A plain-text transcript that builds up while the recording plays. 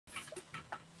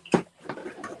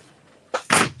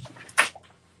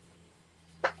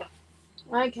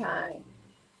Okay.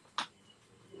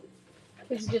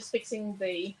 This is just fixing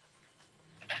the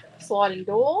sliding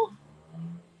door,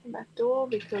 back door,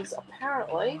 because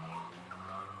apparently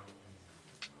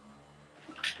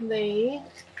the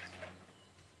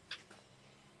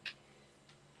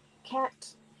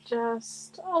cat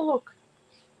just, oh look,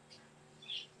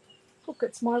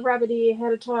 it's my rabbit ear how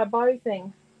to tie a bow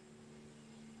thing.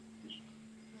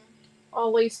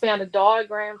 Ollie's found a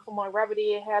diagram for my rabbit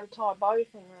ear how to tie a bow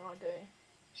thing that I do.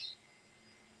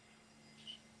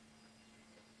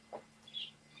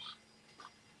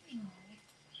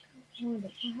 I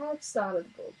have started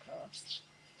the broadcast.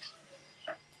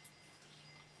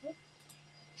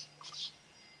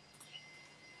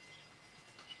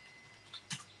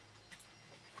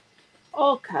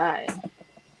 Okay.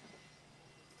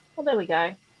 Well, there we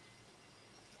go.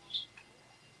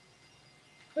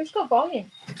 Who's got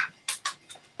volume?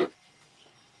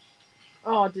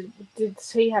 Oh, did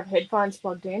he have headphones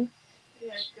plugged in?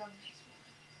 Yeah, it's gone.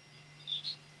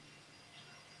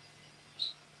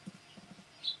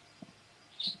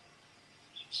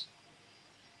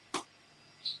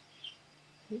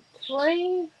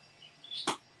 3.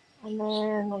 And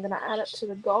then we're going to add it to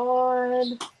the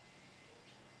guide.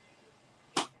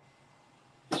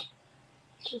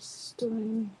 Just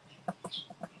doing...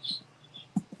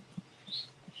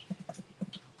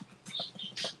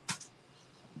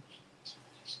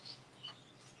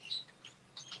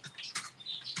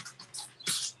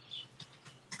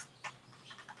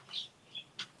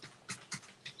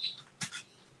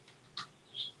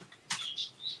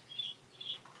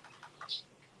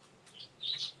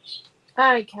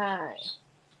 Okay.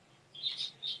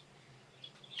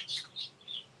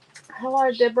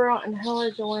 Hello, Deborah, and hello,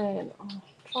 Joanne. Oh, I'm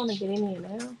trying to get in here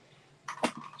now.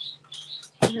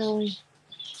 Really,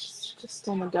 just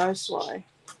on the go slow.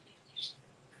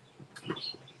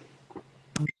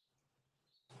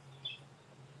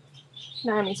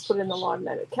 Naomi's put in the live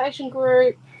notification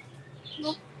group.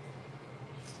 Look,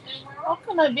 I've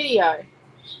got no video.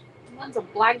 Mine's a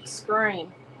blank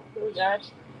screen. There we go.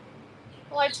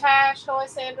 Hello, Tash. Hello,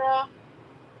 Sandra.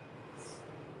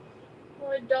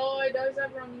 Hello, Dido's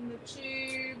over on the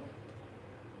tube.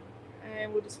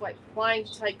 And we'll just wait for the plane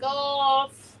to take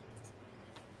off.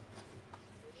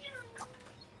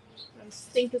 And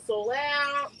stink us all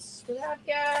out without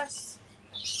gas.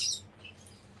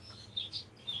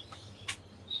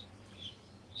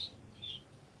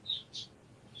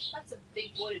 That's a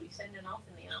big boy to be sending off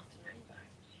in the afternoon,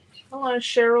 though. Hello,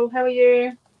 Cheryl. How are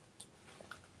you?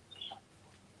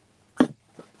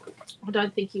 I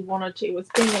don't think he wanted to. He was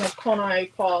being an econo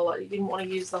pilot. He didn't want to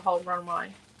use the whole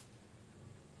runway.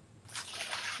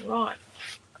 Right.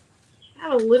 I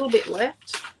have a little bit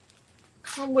left.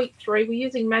 On week 3, we're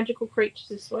using magical creatures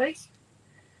this week.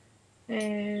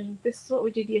 And this is what we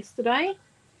did yesterday.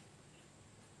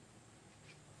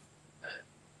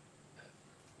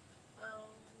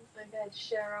 I've had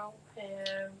Cheryl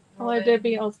and Hello,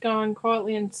 Debbie. I was going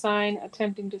quietly insane,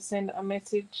 attempting to send a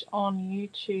message on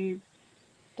YouTube.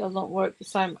 Doesn't work the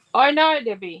same. Oh, no,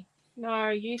 Debbie. No,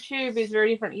 YouTube is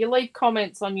very different. You leave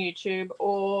comments on YouTube,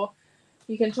 or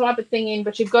you can type a thing in,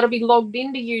 but you've got to be logged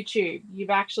into YouTube. You've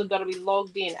actually got to be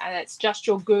logged in, and it's just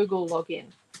your Google login.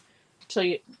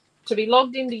 To be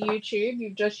logged into YouTube,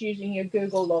 you're just using your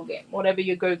Google login, whatever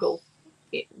your Google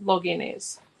login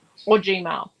is, or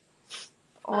Gmail.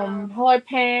 Hello,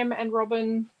 Pam and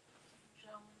Robin.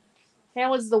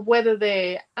 How is the weather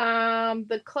there?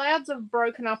 The clouds have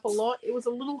broken up a lot. It was a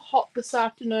little hot this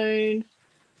afternoon,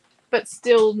 but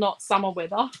still not summer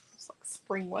weather. It's like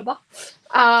spring weather.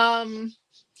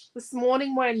 This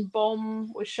morning when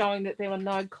Bomb was showing that there were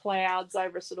no clouds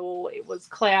over us at all, it was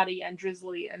cloudy and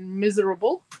drizzly and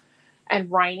miserable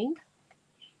and raining.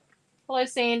 Hello,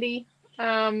 Sandy.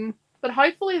 But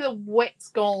hopefully the wet's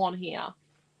gone here.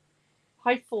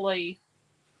 Hopefully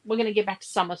we're going to get back to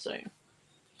summer soon,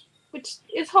 which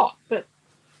is hot, but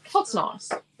hot's nice.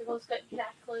 We've also got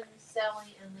Jacqueline,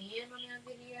 Sally, and Leanne on our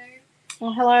video.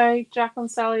 Well, hello, Jacqueline,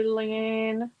 Sally,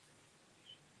 Leanne.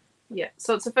 Yeah,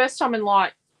 so it's the first time in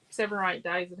like 7 or 8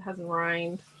 days it hasn't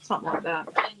rained, something like that.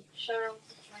 And Cheryl's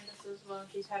joined us as well.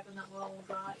 She's hoping that we're all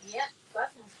right. Yep,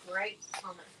 that sounds great.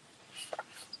 Comment.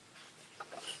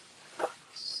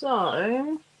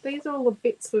 So these are all the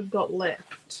bits we've got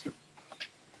left.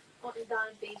 What is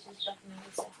Diane Beach is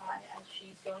definitely say hi as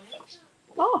she's going in.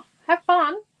 Oh, have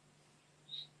fun.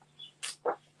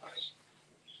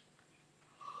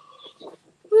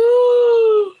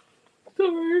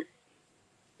 Sorry.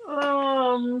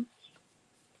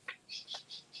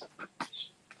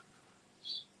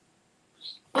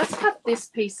 Let's cut this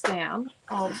piece down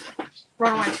of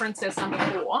Runaway Princess number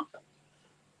 4.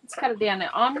 let's cut it down now.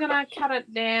 I'm going to cut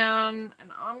it down and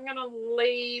I'm going to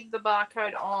leave the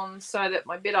barcode on so that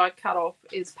my bit I cut off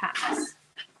is pass.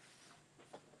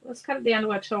 Let's cut it down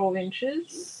to our 12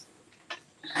 inches.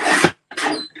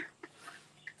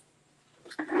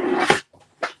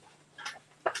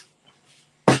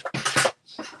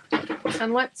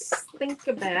 And let's think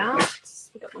about,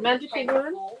 we've got the magical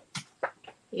word.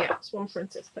 Yeah, Swan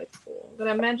Princess paper ball. We've got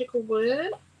our magical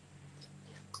word.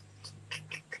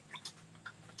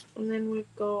 And then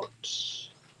we've got...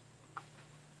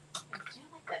 I do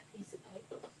like that piece of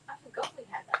paper. I forgot we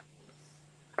had that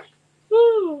piece.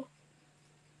 Ooh.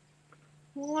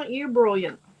 Aren't you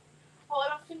brilliant? Well,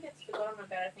 it often gets forgotten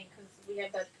about, I think, because we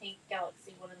have that pink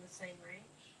galaxy one in the same range.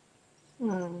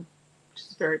 Which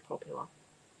is very popular.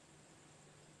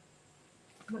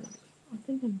 I'm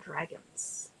thinking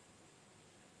dragons.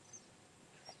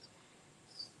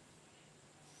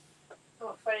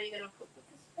 What photo are you going to put with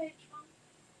this page on?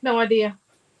 No idea.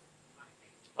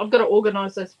 I've got to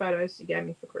organise those photos you gave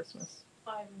me for Christmas.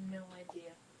 I have no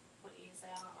idea what years they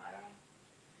are. I don't know.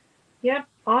 Yep,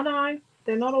 I know.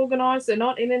 They're not organised. They're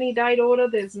not in any date order.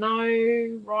 There's no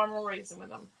rhyme or reason with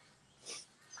them.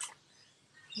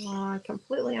 I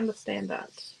completely understand that.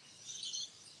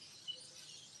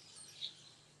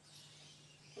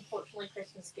 Unfortunately,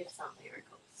 Christmas gifts aren't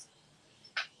miracles.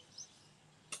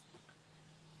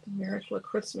 The miracle of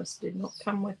Christmas did not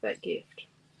come with that gift.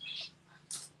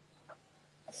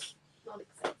 Not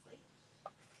exactly.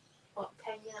 Well,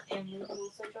 Tanya and Luke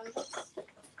also joined us.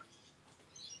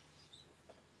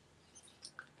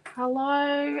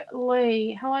 Hello,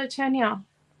 Lee. Hello, Tanya.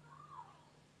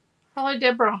 Hello,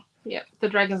 Deborah. Yep, the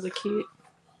dragons are cute.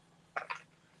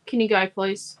 Can you go,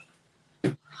 please?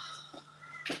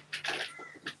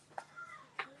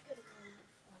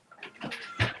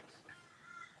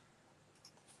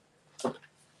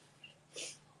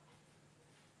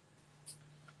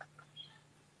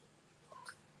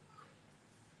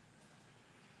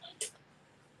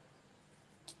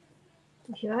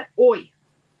 You hear that? Oi.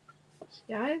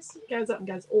 Guys, goes up and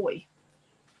goes, oi.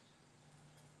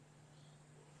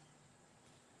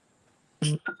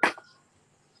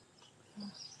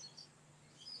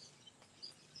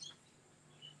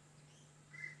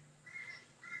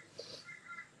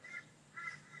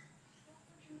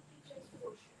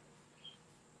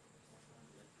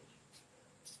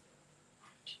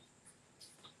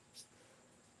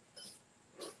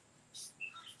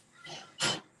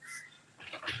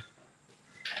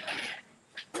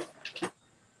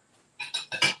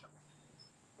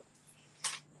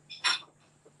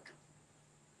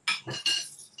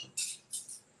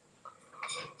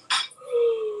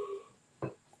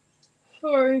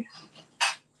 Sorry.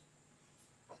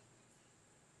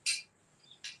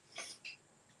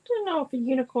 Don't know if a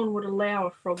unicorn would allow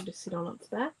a frog to sit on its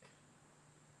back.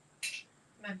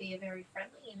 Might be a very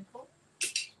friendly unicorn.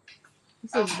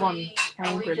 This is one Are we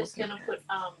angry just looking going to put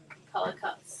colour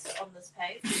cuts on this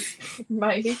page?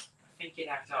 Maybe. I think you'd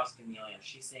have to ask Amelia.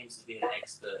 She seems to be an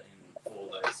expert in all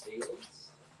those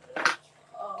fields.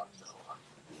 Oh, no.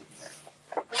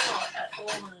 Not at all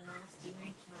in a nasty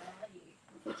region, are you?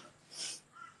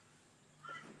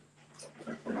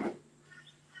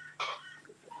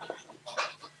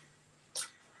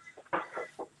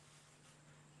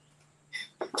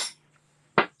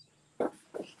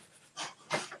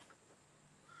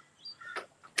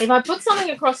 If I put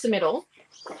something across the middle,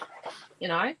 you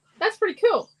know, that's pretty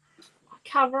cool. I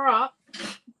cover up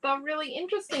the really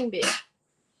interesting bit. Okay,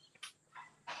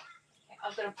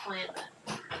 I've got a plan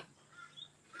then.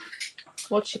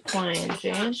 What's your plan,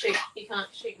 Jan? You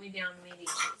can't shoot me down immediately.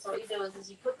 So what you do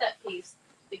is you put that piece,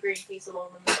 the green piece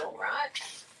along the middle, right?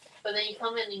 But then you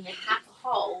come in and you hack a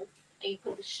hole and you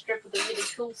put the strip of the really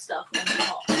cool stuff on the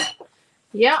top.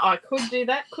 Yeah, I could do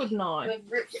that, couldn't I? With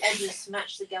ripped edges to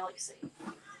match the galaxy.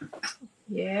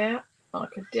 Yeah, I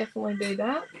could definitely do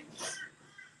that.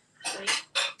 See?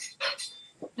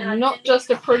 And not just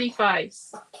a pretty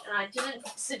face. And I didn't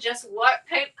suggest white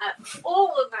paint at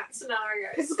all in that scenario.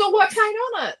 It's got white paint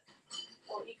on it.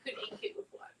 Well, you could ink it with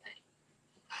white paint.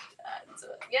 So,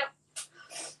 yep.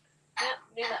 Yep,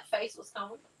 knew that face was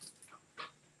coming.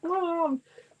 Oh, I'm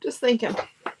just thinking.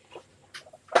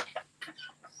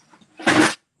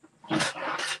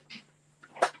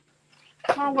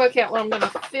 I'll work out what I'm going to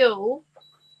fill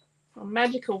a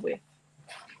magical with.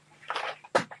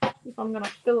 If I'm going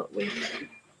to fill it with.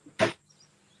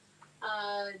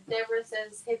 Deborah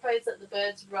says hippos that the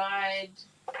birds ride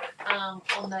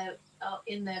on their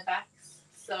in their backs.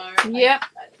 So Yep,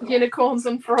 unicorns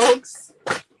and frogs.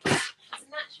 It's a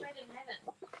match made in heaven.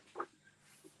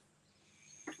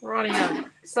 Rightio.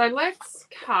 So let's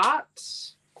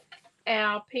cut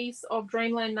our piece of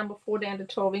Dreamland number 4 down to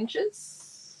 12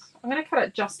 inches. I'm going to cut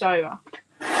it just over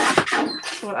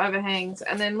so it overhangs.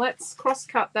 And then let's cross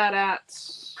cut that at,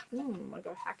 I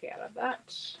got a hack out of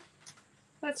that.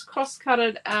 Let's cross cut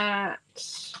it at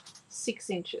 6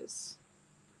 inches.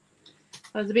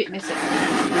 That was a bit missing.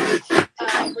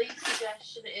 Lee's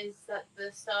suggestion is that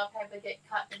the star paper get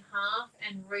cut in half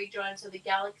and rejoined so the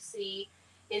galaxy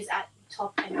is at the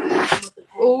top and bottom of the page.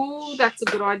 Oh, that's a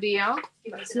good idea.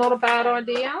 That's not a bad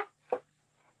idea.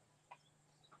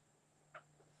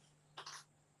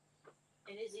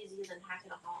 It is easier than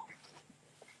hacking a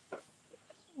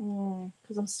hole.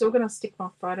 Because I'm still going to stick my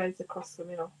photos across the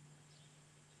middle.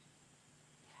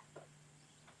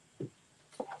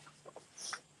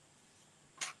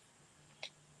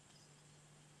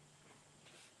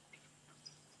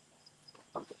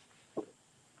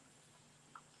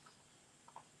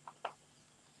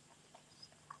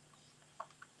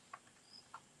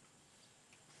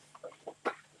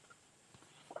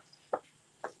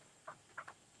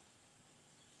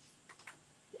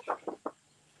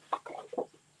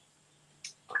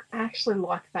 I actually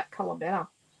like that colour better.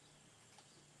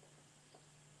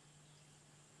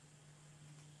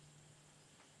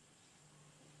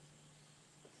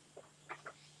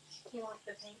 You like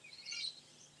the pink?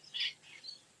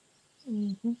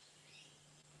 Mm-hmm.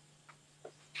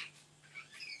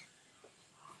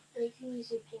 Or you can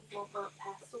use your pink mark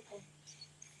pastel pen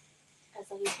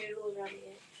as like a doodle around the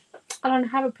edge. I don't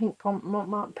have a pink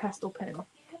pastel pen. You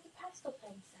have the pastel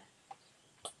pen set.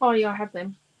 Oh, yeah, I have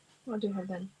them. I do have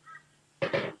them.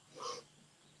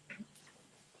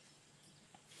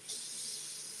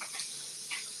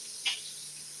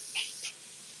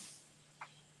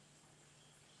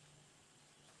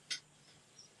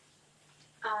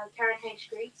 Karen H.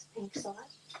 Greeks, pink side.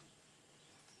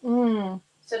 Mm.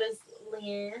 So does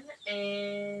Leanne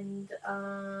and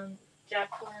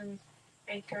Jacqueline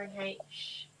and Karen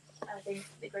H. I think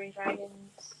the Green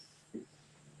Dragons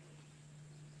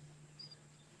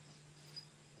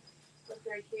look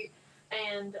very cute.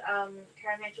 And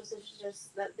Karen H. also suggests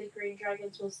that the Green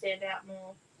Dragons will stand out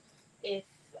more if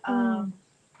you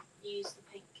use the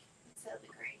pink instead of the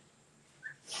green.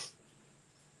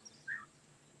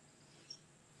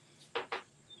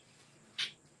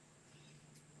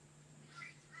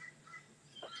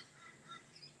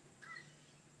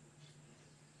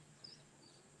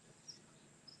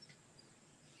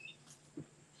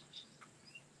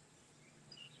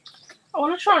 I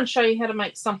want to try and show you how to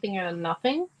make something out of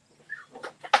nothing.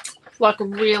 Like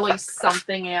really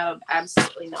something out of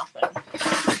absolutely nothing.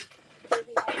 She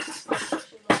likes the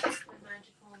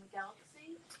magical in the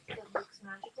galaxy. It looks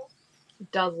magical.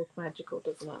 It does look magical,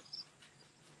 doesn't it?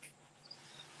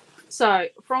 So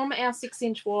from our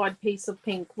 6-inch wide piece of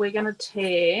pink, we're going to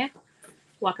tear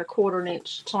like a 1/4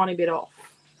 inch tiny bit off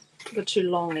the 2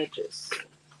 long edges.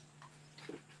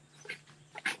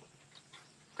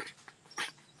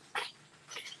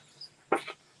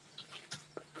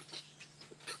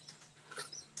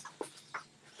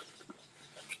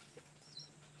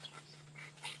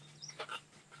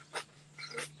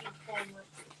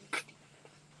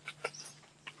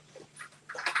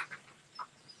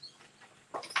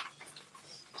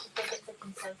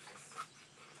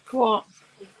 What?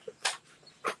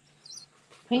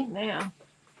 Pink now.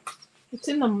 It's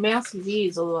in the mouse's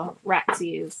ears or the rat's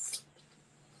ears.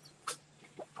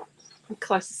 The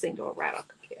closest thing to a rat I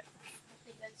could get. I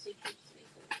think that's too cute to be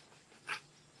food.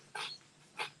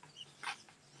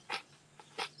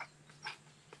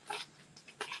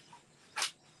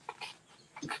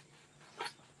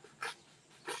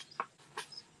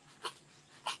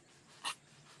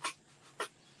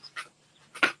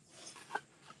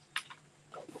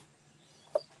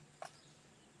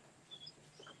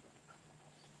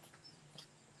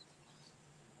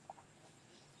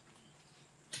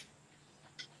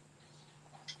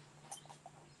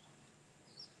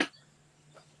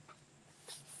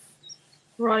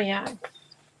 Rightio.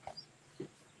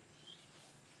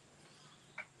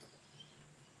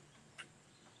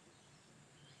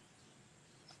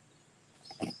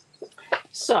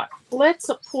 So let's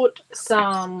put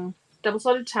some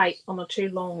double-sided tape on the 2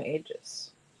 long edges.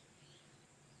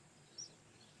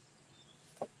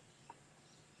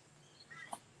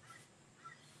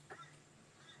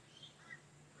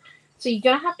 So you're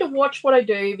going to have to watch what I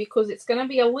do because it's going to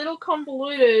be a little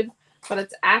convoluted, but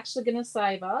it's actually going to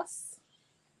save us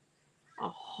a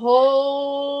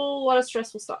whole lot of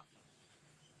stressful stuff.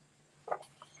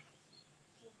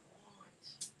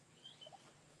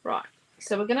 Right.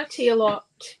 So we're going to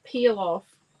peel off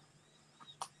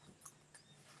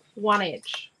one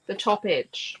edge, the top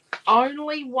edge.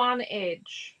 Only one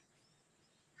edge.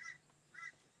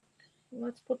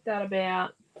 Let's put that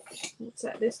about, what's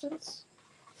that distance?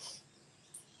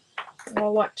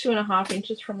 Oh, like 2.5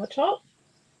 inches from the top.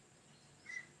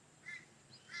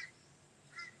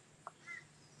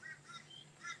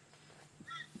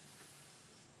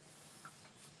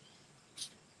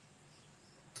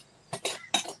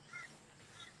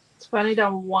 I've only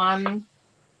done one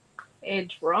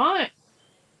edge right.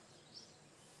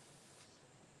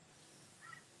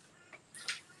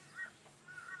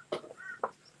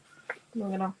 We're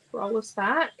going to roll this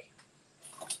back.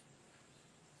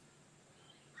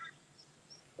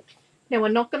 Now we're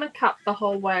not going to cut the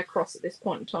whole way across at this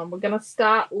point in time. We're going to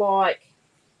start like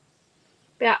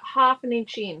about 1/2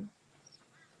 inch in.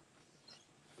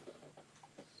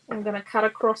 I'm going to cut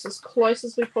across as close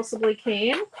as we possibly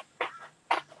can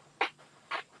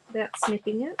without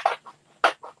snipping it.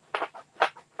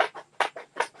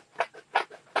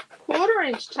 1/4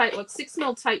 inch tape, like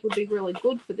 6mm tape would be really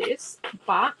good for this,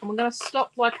 but we're going to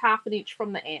stop like 1/2 inch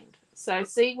from the end. So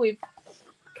see, we've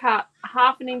cut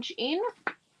 1/2 inch in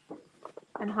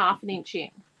and 1/2 inch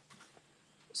in.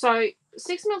 So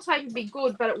 6mm tape would be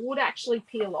good, but it would actually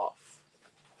peel off.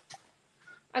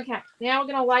 Okay, now we're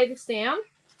going to lay this down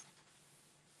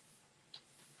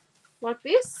like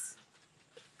this.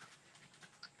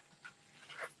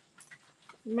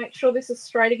 Make sure this is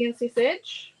straight against this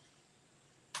edge.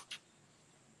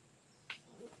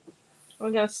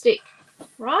 We're going to stick,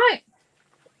 right?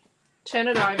 Turn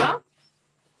it over.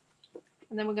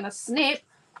 And then we're going to snip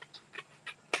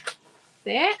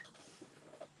there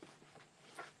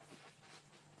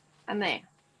and there.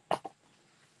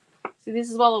 See, this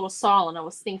is while I was silent, I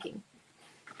was thinking.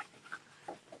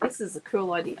 This is a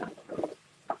cool idea.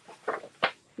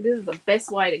 This is the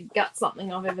best way to gut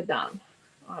something I've ever done.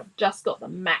 I've just got the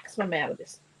maximum out of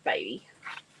this baby.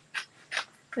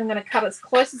 I'm going to cut as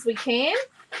close as we can.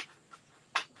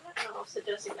 I'm not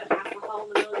suggesting that half a hole in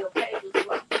the middle of your page is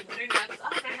what you do. I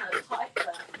don't know how to type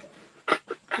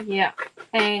that. Yeah,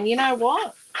 and you know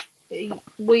what?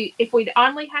 If we'd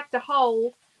only hacked a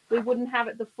hole, we wouldn't have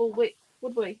it the full width,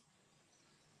 would we?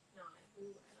 No, we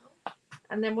won't.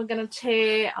 And then we're going to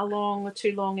tear along the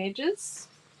 2 long edges.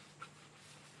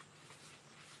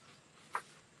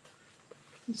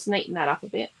 Just neaten that up a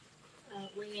bit.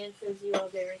 Leanne says you are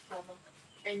very clever.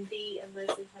 And Dee and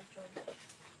Leslie have joined us.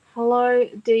 Hello,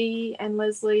 Dee and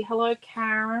Leslie. Hello,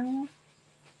 Karen.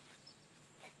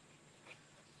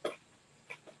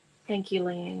 Thank you,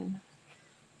 Leanne.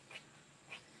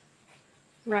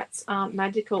 Rats aren't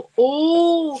magical.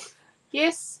 Oh,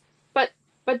 yes, but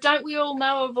don't we all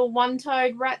know of a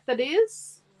one-toed rat that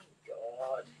is? Oh,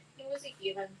 God. Who was it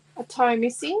given? A toe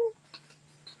missing.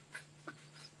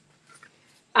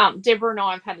 Deborah and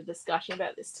I have had a discussion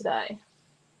about this today.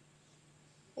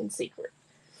 In secret.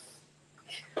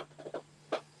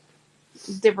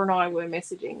 Deborah and I were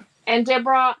messaging. And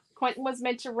Deborah, Quentin was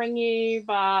meant to ring you,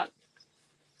 but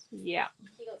yeah.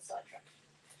 He got sidetracked.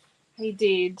 He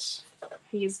did.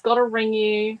 He's got to ring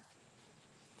you.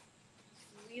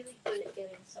 Really good at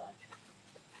getting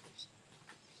sidetracked.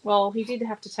 Well, he did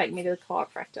have to take me to the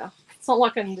chiropractor. It's not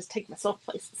like I can just take myself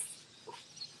places.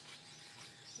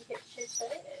 You get shit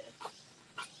there.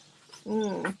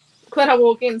 When I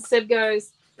walk in, Seb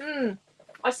goes,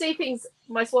 I see things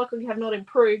most likely have not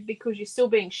improved because you're still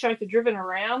being chauffeur-driven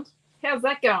around. How's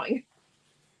that going?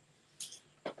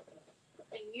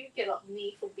 And you get up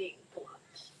me for being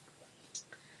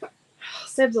blunt.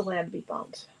 Seb's allowed to be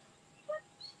blunt.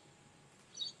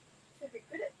 Very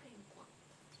good at being blunt.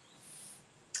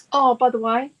 Oh, by the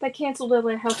way, they cancelled all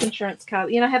their health insurance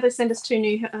cards. You know how they send us 2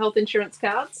 new health insurance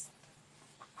cards?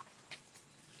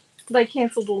 They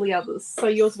cancelled all the others, so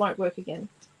yours won't work again.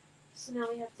 So now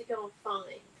we have to go and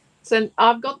find. So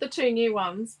I've got the 2 new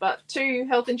ones, but 2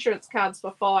 health insurance cards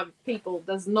for 5 people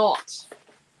does not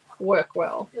work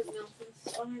well. Because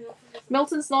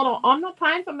Milton's not on. I'm not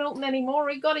paying for Milton anymore.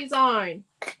 He got his own.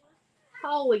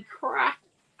 Holy crap.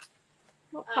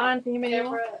 Not paying for him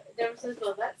anymore. Deborah says,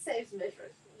 well, that saves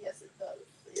measuring. Yes, it does.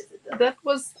 Yes, it does. That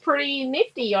was pretty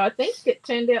nifty, I think. It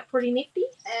turned out pretty nifty.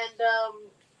 And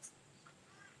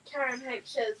Karen H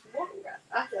says, what rat?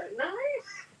 I don't know.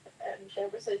 And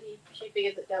Deborah said she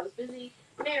figured that was busy.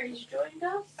 Mary's joined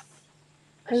us.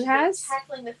 Who has?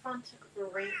 Tackling the front of the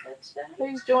veranda today.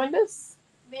 Who's joined us?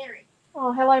 Mary.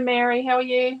 Oh, hello, Mary. How are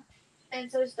you? And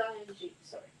so is Diane G.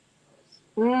 Sorry.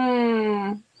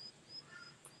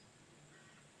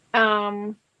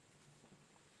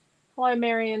 Hello,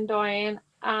 Mary and Diane.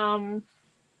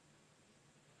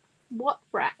 What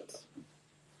rat?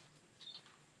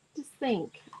 Just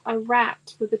think. A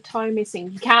rat with a toe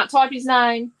missing. You can't type his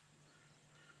name.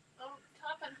 I'm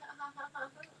typing.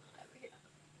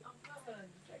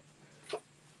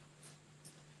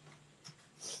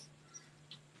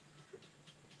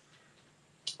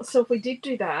 So if we did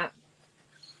do that,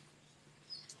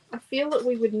 I feel that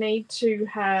we would need to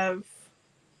have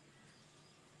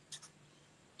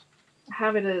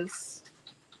it as,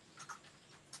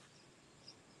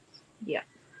 yeah,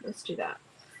 let's do that.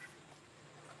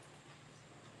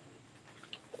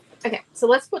 Okay, so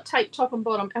let's put tape top and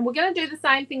bottom, and we're going to do the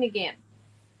same thing again.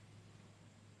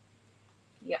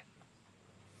 Yep.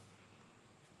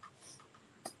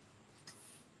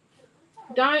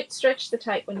 Don't stretch the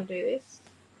tape when you do this.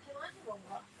 Can I have a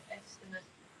rough estimate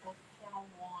of how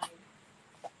wide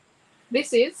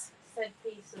This is said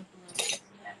piece of blue is?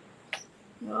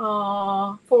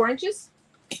 Yeah. 4 inches.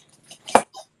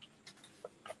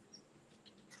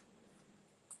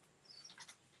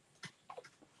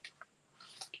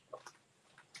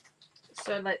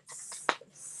 So let's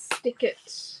stick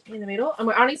it in the middle. And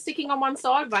we're only sticking on one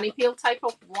side. We've only peeled tape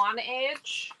off one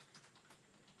edge.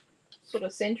 Sort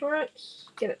of center it.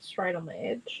 Get it straight on the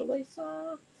edge,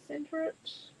 Alicia. Center it.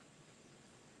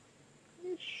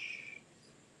 Ish.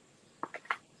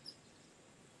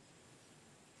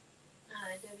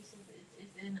 Debbie says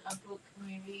it's in a book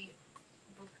movie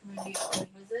or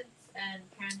Wizards, and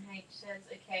Karen H says,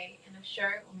 okay, in a show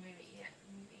or movie? Yeah,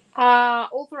 movie.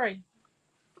 All three.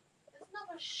 It's not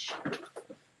a show.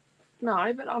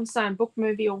 No, but I'm saying book,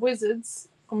 movie, or Wizards.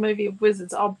 Or movie of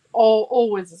Wizards.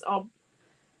 All Wizards.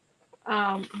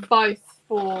 Both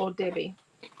for Debbie.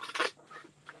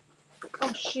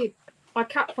 Oh shit! I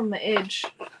cut from the edge.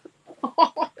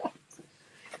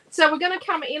 So we're going to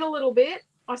come in a little bit.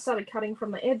 I started cutting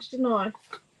from the edge, didn't I?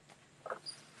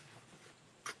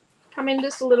 Come in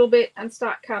just a little bit and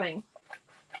start cutting.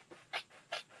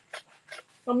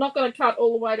 I'm not going to cut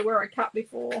all the way to where I cut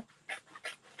before. Well,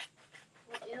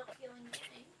 you're not feeling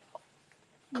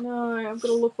any. No, I've got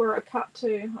to look where I cut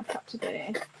to. I cut to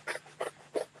there.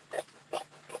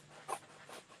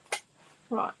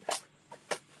 Right.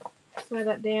 Lay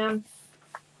that down.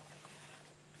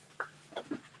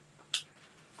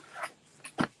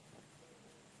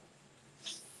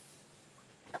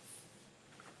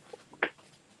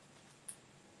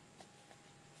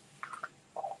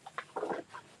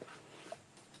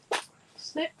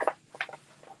 Snip.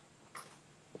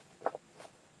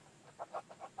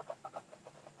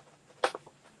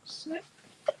 Snip.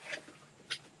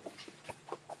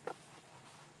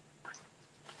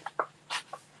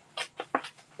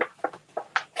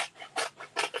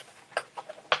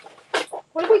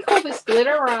 What do we call this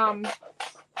glitter?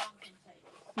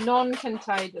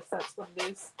 Non-contagious. That's what it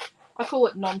is. I call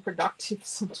it non-productive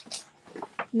sometimes.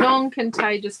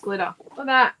 Non-contagious glitter. Look at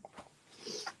that.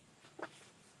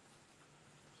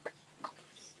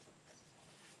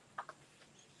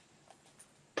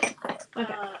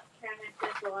 Okay. Karen H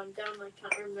says, well, I'm done. I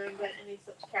can't remember any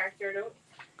such character at all.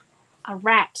 A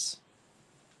rat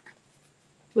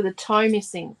with a toe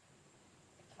missing.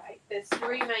 Okay, there's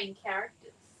 3 main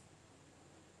characters.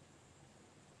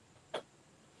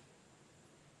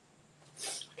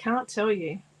 Can't tell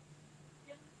you.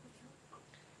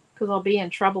 Because I'll be in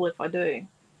trouble if I do.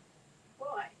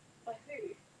 Why? By who?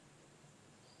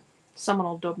 Someone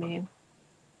will dob me in.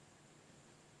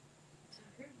 To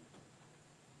who?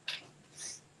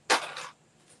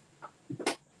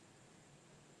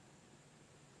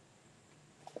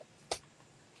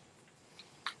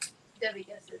 Debbie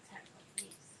gets the attack like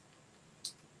this.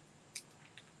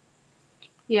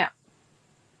 Yeah.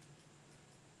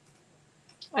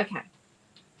 Okay.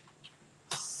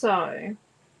 So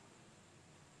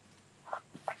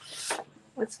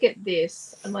let's get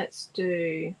this and let's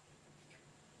do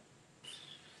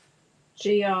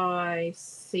GICAL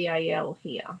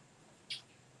here.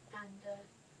 And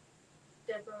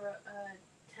Deborah,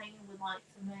 Tanya would like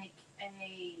to make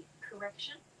a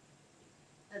correction.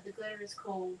 That the glitter is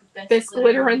called Best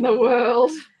glitter in the world.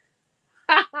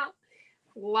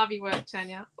 Love your work,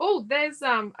 Tanya. Oh, there's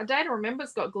a Day to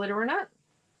Remember's got glitter in it.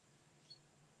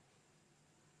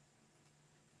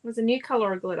 There's a new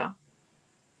colour of glitter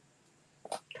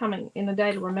coming in A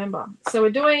Day to Remember. So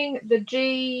we're doing the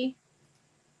GICA,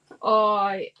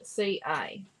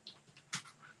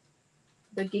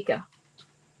 the Gicker.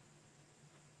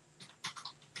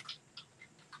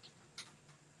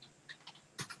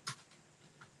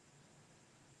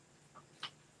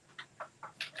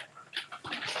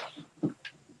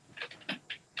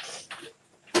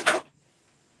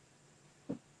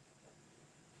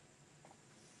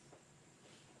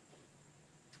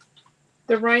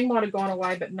 The rain might have gone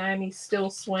away, but Naomi still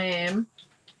swam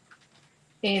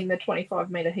in the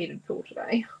 25-metre heated pool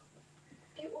today.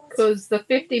 Because the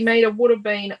 50-metre would have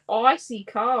been icy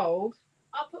cold.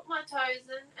 I put my toes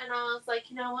in and I was like,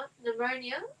 you know what?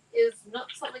 Pneumonia is not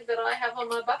something that I have on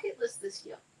my bucket list this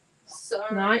year. So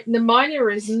No, pneumonia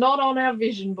is not on our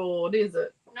vision board, is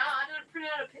it? no, I didn't print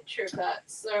out a picture of that.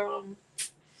 So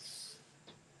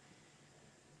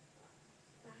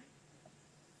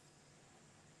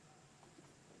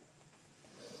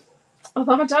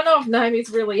Although I don't know if Naomi's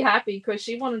really happy because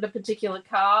she wanted a particular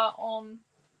car on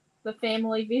the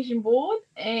family vision board,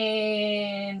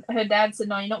 and her dad said,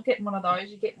 "No, you're not getting one of those.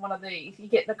 You're getting one of these. You're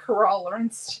getting a Corolla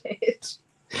instead."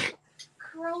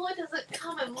 Corolla doesn't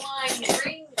come in lime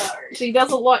green though. She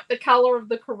doesn't like the color of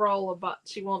the Corolla, but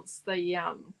she wants the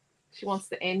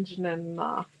engine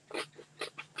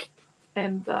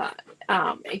and the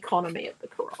economy of the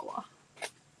Corolla.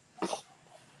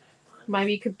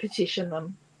 Maybe you could petition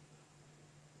them.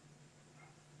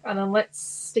 And then let's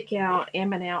stick our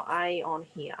M and our A on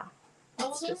here. I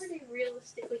was already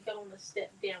realistically going to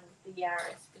step down with the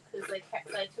Yaris because they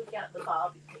took out the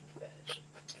Barbie pink version.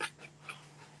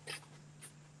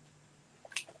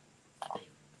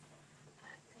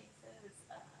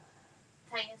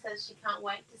 Tanya says she can't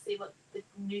wait to see what the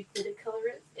new glitter colour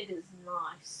is. It is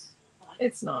nice.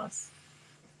 It's nice.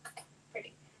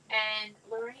 Pretty. And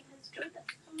Lorraine has joined us.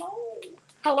 Hello.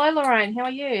 Hello, Lorraine. How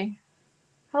are you?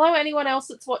 Hello, anyone else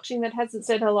that's watching that hasn't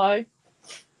said hello?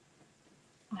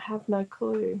 I have no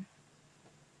clue.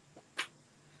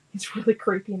 He's really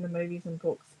creepy in the movies and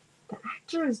books. The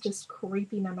actor is just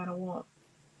creepy no matter what.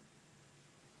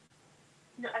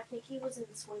 No, I think he was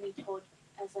in Sweeney Todd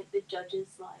as like the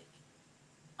judge's like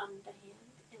underhand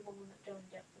in the one that Johnny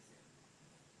Depp was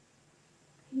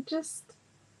in.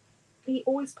 He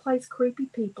always plays creepy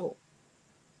people.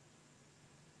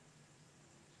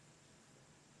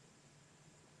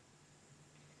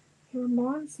 He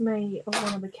reminds me of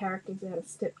one of the characters out of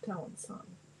Steptoe and Son.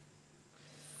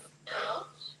 What?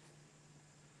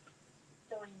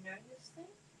 Do I know this thing?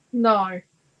 No.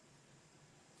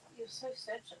 You're so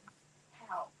certain.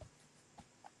 How?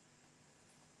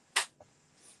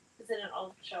 Is it an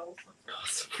old show or something?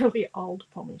 It's a really old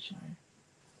Pommy show.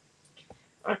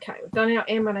 Okay, we've done our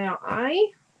M and our A.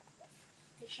 You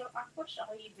sure? I've watched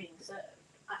All You Being Served.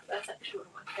 That's actually one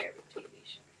of my favourite TV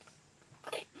shows.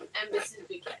 And Mrs.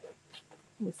 Bouquet.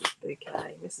 Mrs.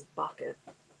 Bouquet, Mrs. Bucket.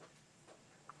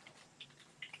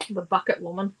 The Bucket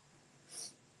Woman.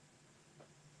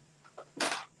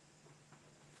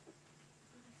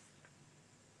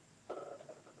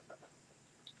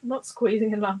 I'm not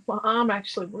squeezing enough. My arm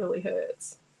actually really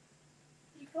hurts.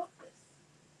 You got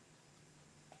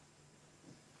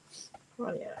this.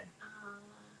 Rightio.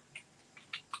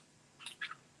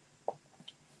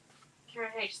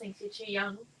 Karen H thinks you're too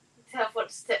young to have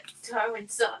watched Steptoe and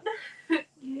Son.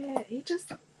 Yeah,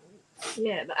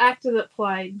 the actor that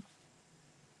played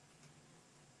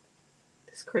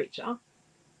this creature.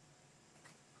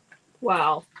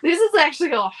 Wow. This is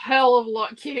actually a hell of a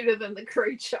lot cuter than the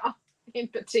creature in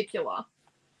particular.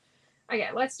 Okay,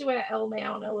 let's do our L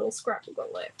now and our little scrap we've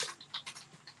got left.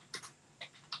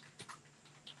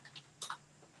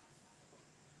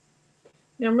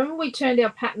 Now remember we turned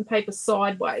our pattern paper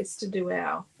sideways to do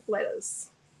our letters.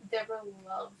 Deborah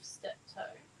loves Steptoe.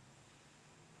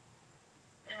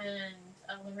 And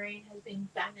Lorraine has been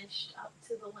banished up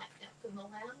in the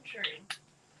lounge room.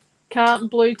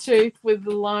 Can't Bluetooth with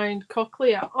the loaned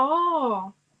cochlea.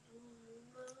 Oh,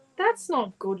 that's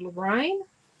not good, Lorraine.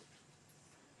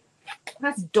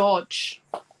 That's dodge.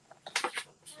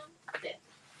 Yeah.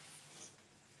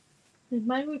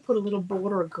 Maybe we put a little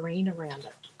border of green around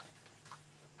it.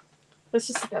 Let's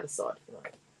just stick that aside for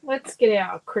that. Let's get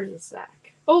our critters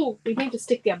back. Oh, we need to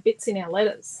stick our bits in our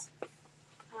letters.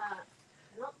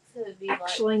 Not to be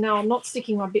Actually, no, I'm not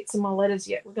sticking my bits in my letters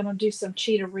yet. We're going to do some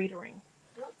cheetah readering.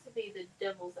 Not to be the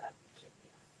devil's advocate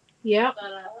here. Yeah.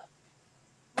 But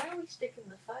where are we sticking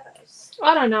the photos?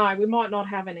 I don't know. We might not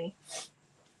have any.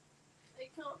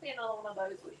 It can't be another one of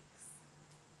those weeks.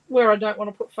 Where I don't want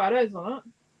to put photos on it.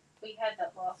 We had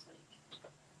that last week.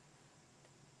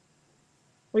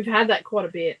 We've had that quite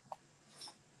a bit.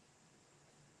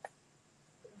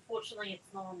 Unfortunately,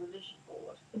 it's not on the vision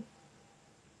board.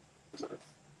 It's a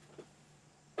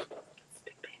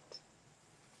big bit.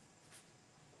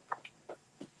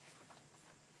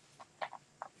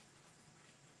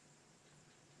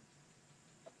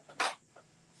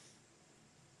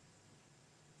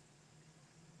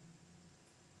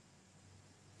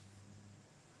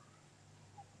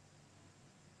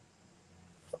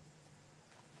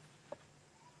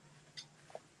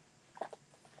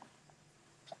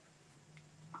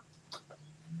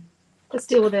 Let's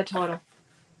deal with our title.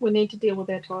 We need to deal with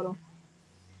our title.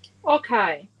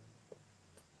 Okay.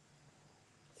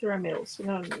 Through our middles. We're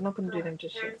not going to do them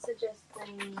just yet. Karen's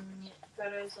suggesting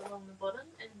photos along the bottom,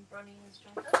 and Bronnie has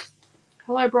joined us.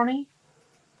 Hello, Bronnie.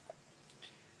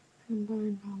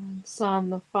 Son,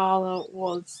 the father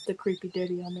was the creepy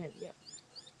daddy I meant, yep.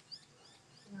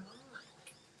 Right.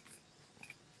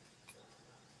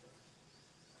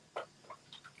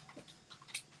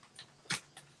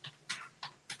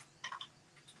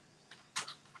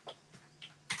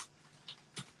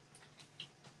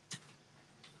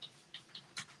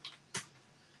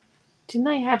 Didn't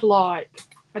they have like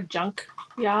a junk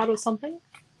yard or something?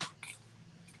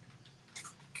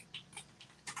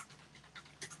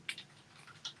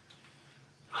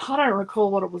 I don't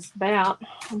recall what it was about.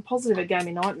 I'm positive it gave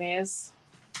me nightmares.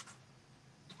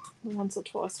 Once or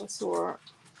twice I saw it.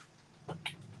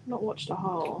 Not watched a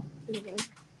whole. Okay.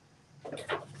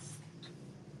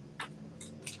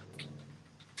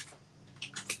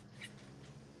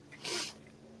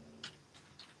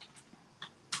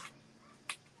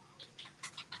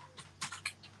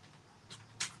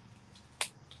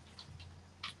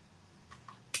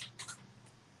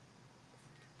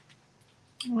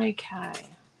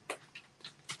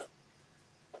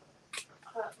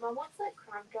 Mum, what's that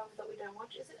crime drama that we don't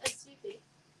watch? Is it SUV?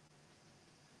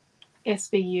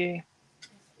 SVU.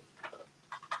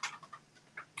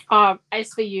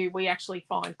 SVU we actually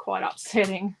find quite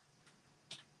upsetting.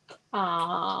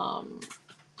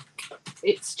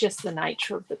 It's just the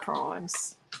nature of the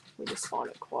crimes. We just find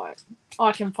it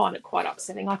I can find it quite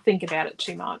upsetting. I think about it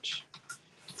too much.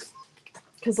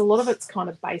 Because a lot of it's kind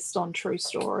of based on true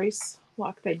stories.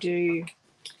 Like they do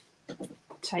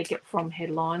take it from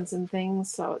headlines and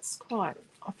things. So I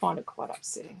find it quite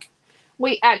upsetting.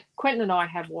 Quentin and I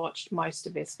have watched most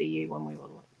of SVU when we were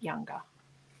younger.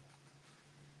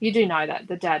 You do know that.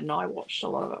 The dad and I watched a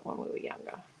lot of it when we were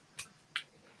younger.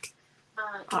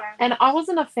 And I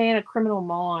wasn't a fan of Criminal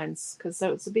Minds because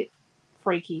it was a bit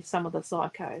freaky, some of the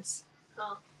psychos.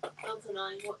 Oh, Elton and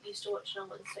I used to watch it on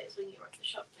Wednesdays when you were at the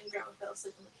shop and Grandma fell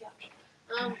asleep on the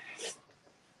couch.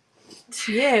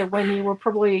 Yeah, when you were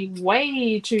probably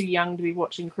way too young to be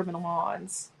watching Criminal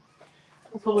Minds.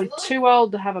 Probably too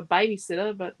old to have a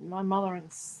babysitter, but my mother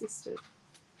insisted.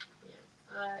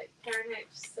 Yeah. Karen H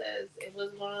says it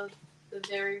was one of the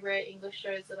very rare English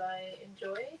shows that I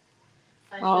enjoy.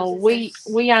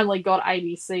 We only got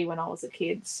ABC when I was a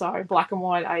kid, so black and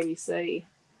white ABC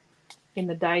in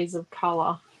the days of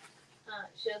colour.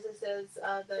 She also says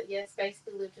that yes,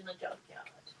 basically lived in a junkyard.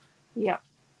 Yep.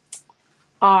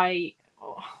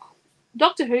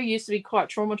 Doctor Who used to be quite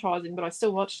traumatising, but I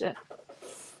still watched it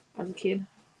as a kid.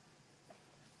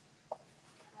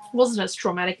 It wasn't as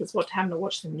traumatic as having to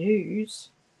watch the news.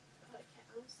 Okay,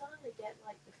 I'm starting to get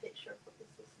like the picture of what this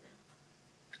is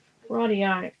now.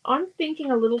 Rightio. I'm thinking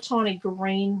a little tiny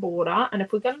green border, and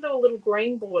if we're going to do a little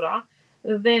green border,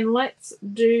 then let's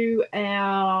do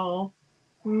our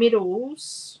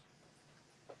middles.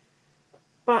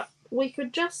 But we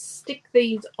could just stick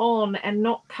these on and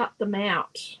not cut them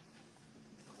out.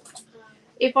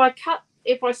 If I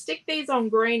stick these on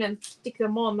green and stick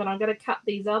them on, then I'm going to cut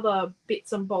these other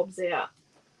bits and bobs out.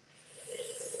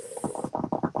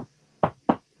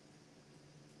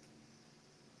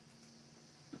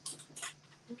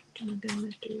 What am I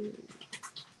going to do?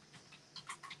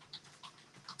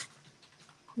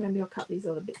 Maybe I'll cut these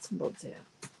other bits and bobs out.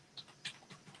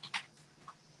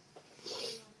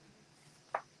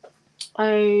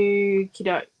 Okie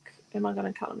doke. Am I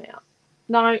going to cut them out?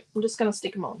 No, I'm just going to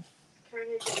stick them on. Karen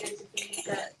agrees with me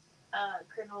that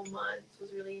Criminal Minds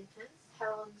was really intense.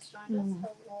 Helen's joined us.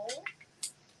 Hello.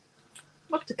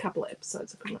 Watched a couple of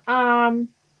episodes of it.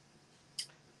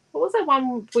 What was that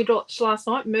one we watched last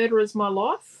night? Murder Is My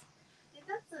Life. Yeah,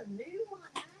 that's a new one,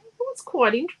 eh? Well, it's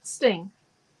quite interesting.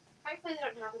 Hopefully they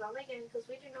don't have it on again because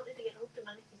we do not need to get hooked on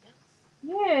anything else.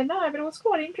 Yeah, no, but it was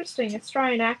quite interesting.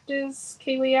 Australian actors,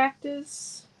 Kiwi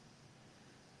actors.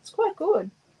 It's quite good.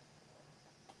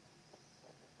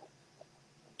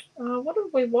 What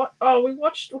did we watch? Oh, we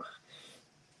watched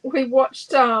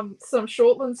some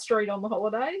Shortland Street on the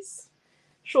holidays.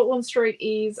 Shortland Street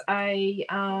is a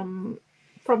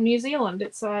from New Zealand.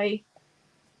 It's a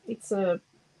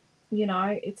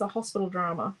hospital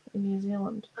drama in New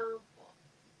Zealand. I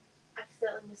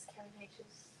accidentally missed Karen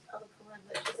H's other comment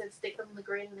that she said stick them in the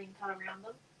green and then cut around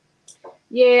them.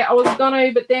 Yeah, I was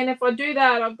gonna, but then if I do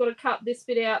that, I've got to cut this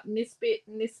bit out and this bit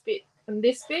and this bit and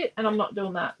this bit, and I'm not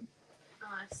doing that. Oh,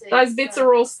 I see. Those bits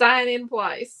are all staying in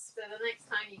place. So the next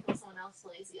time you call someone else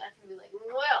lazy, I can be like,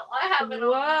 well, I have it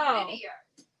on video.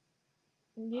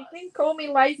 You can call me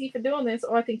lazy for doing this.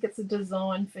 I think it's a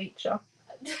design feature.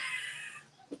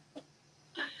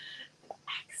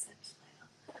 Accent.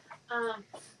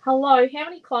 Hello, how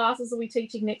many classes are we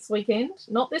teaching next weekend?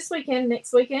 Not this weekend,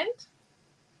 next weekend?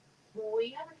 Well, we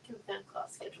haven't confirmed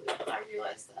class schedule yet. I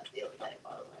realised that the other day,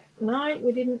 by the way. No,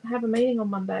 we didn't have a meeting on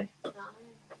Monday. No.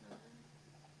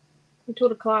 We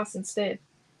taught a class instead.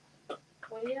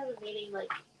 We need to have a meeting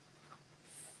like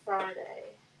Friday.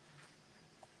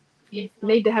 You If not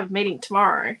need to have a meeting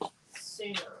tomorrow.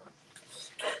 sooner.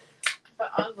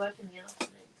 But I work in the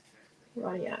afternoon.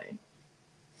 Rightio.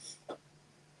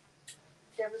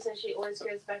 Deborah says she always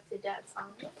goes back to Dad's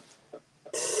aunt.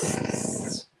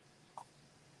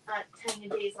 Tanya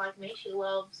D is like me. She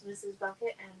loves Mrs.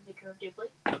 Bucket and Vicar of Dibley.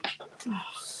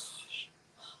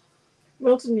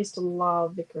 Milton used to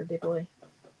love Vicar of Dibley.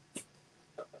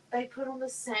 They put on the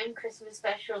same Christmas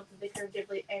special of the Vicar of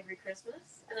Dibley every Christmas.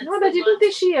 And it's No, they didn't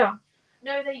this year.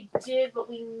 No, they did, but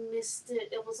we missed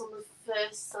it. It was on the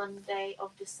first Sunday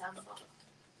of December.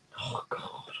 Oh,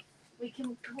 God. We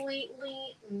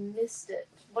completely missed it.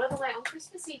 By the way, on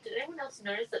Christmas Eve, did anyone else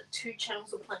notice that 2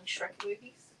 channels were playing Shrek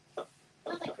movies?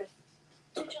 Nothing Christmas.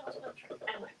 2 channels were playing Shrek.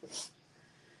 Anyway.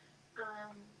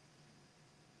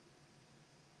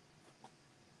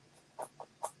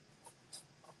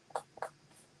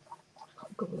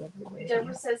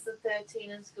 Deborah says the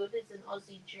 13 is good. It's an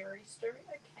Aussie jury story.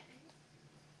 Okay.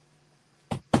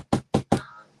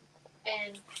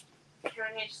 And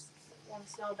Karen H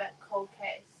wants to know about Cold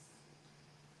Case.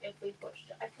 If we've watched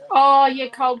it. I feel like yeah,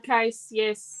 Cold Case.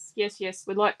 Yes.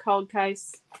 We like Cold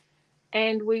Case.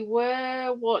 And we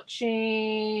were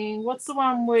watching, what's the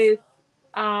one with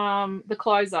The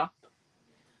Closer?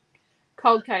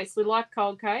 Cold Case. We like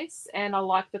Cold Case, and I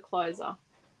like The Closer.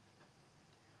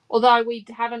 Although we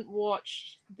haven't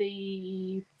watched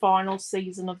the final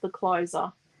season of The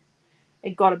Closer.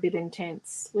 It got a bit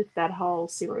intense with that whole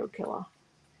serial killer.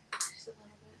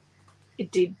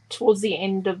 It did towards the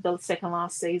end of the second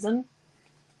last season.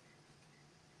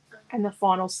 And the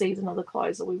final season of The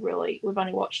Closer, we've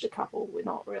only watched a couple. We're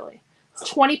not really. It's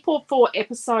 24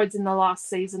 episodes in the last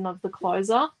season of The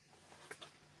Closer.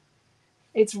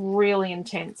 It's really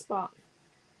intense, but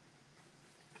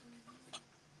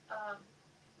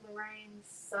Lorraine's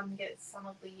son gets Son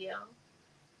of the Year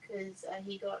because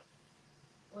he got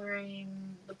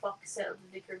Lorraine the box set of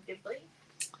the Vicar of Dibley.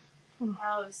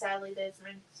 However, sadly, there's no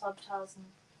subtitles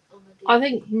on the DVD. I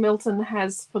think Milton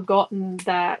has forgotten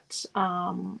that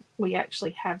we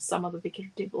actually have some of the Vicar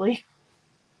of Dibley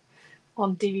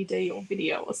on DVD or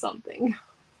video or something.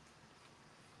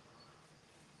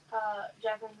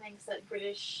 Jacqueline thinks that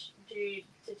British do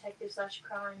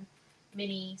detective/crime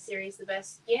mini series the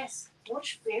best. Yes,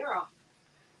 watch Vera.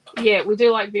 Yeah, we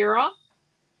do like Vera.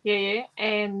 Yeah,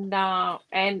 and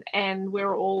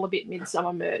we're all a bit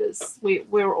Midsummer Murders.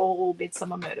 We're all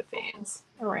Midsummer Murder fans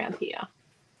around here.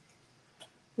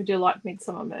 We do like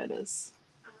Midsummer Murders.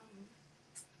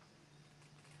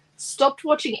 Stopped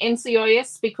watching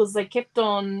NCIS because they kept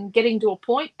on getting to a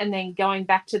point and then going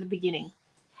back to the beginning.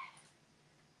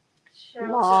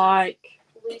 Like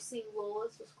Lucy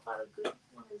Lawless was quite a good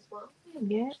one as well.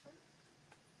 Yeah.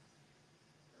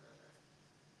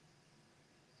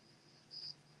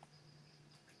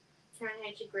 Karen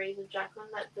H agrees with Jacqueline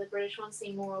that the British ones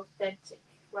seem more authentic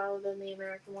rather than the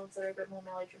American ones that are a bit more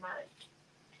melodramatic.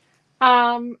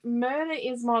 Murder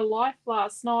Is My Life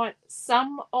last night,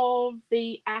 some of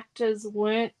the actors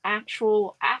weren't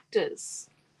actual actors.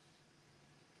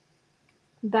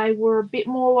 They were a bit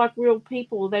more like real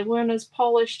people. They weren't as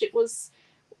polished. It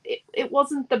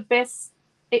wasn't the best.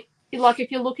 Like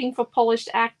if you're looking for polished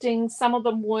acting, some of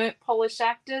them weren't polished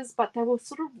actors, but they were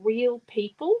sort of real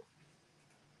people.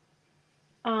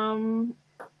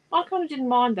 I kind of didn't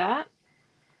mind that.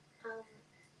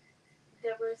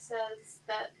 Deborah says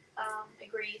that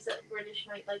agrees that British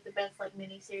make like the best like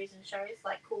mini-series and shows,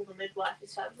 like Cool the Midwife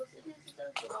is fabulous. It is.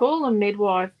 Cool and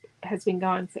Midwife has been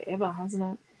going forever, hasn't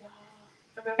it?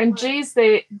 Yeah. And geez,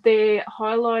 they're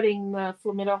highlighting the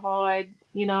formaldehyde,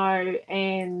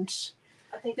 and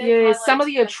I think some of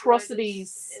the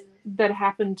atrocities that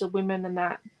happen to women and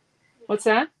that. Yeah. What's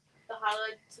that? The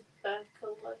highlight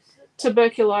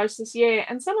tuberculosis, yeah,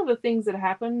 and some of the things that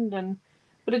happened,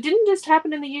 but it didn't just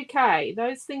happen in the UK.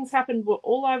 Those things happened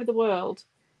all over the world.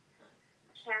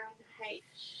 Karen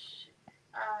H.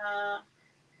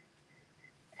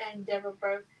 And Deborah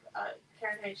both.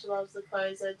 Karen H. loves The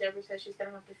Closer. Deborah says she's going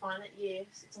to have to find it.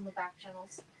 Yes, it's on the back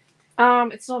channels.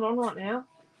 It's not on right now.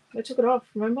 They took it off,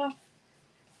 remember?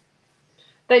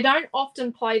 They don't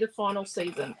often play the final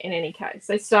season in any case.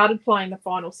 They started playing the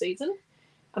final season,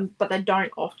 but they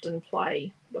don't often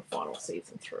play the final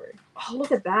season through. Oh,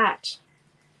 look at that.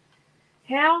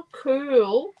 How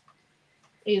cool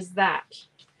is that?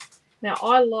 Now,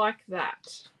 I like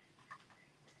that.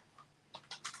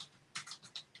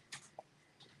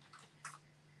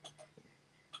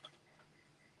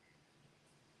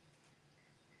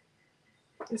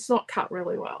 It's not cut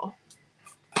really well.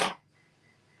 Tango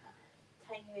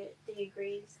D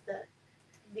agrees that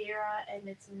Vera and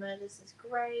Midson Murders is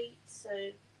great. So,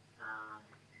 and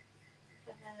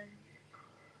then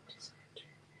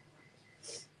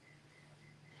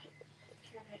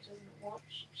Karen doesn't watch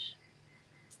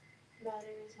Murder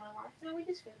Is My Life. No, we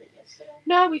just found it yesterday.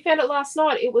 No, we found it last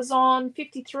night. It was on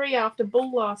 53 after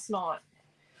Bull last night.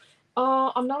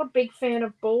 I'm not a big fan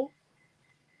of Bull.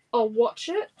 I'll watch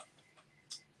it.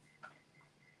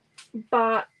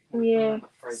 But, yeah,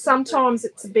 sometimes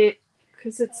it's a bit,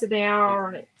 because it's an hour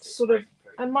and it's sort of,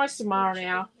 and most of them are an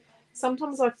hour.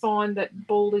 Sometimes I find that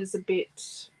Bull is a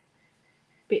bit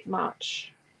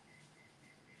much.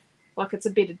 Like it's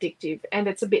a bit addictive and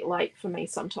it's a bit late for me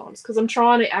sometimes because I'm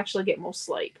trying to actually get more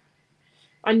sleep.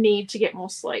 I need to get more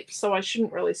sleep, so I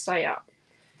shouldn't really stay up.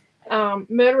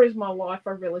 Murder Is My Life,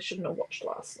 I really shouldn't have watched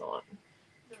last night.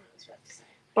 No, I was about to say.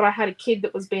 But I had a kid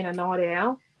that was being a night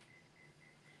owl.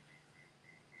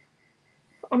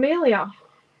 Amelia.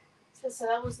 So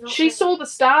that was not She saw the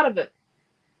start of it.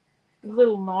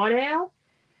 Little night owl.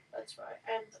 That's right.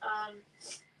 And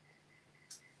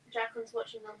Jacqueline's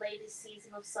watching the latest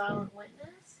season of Silent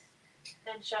Witness.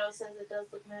 And Cheryl says it does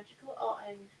look magical. Oh,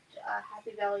 and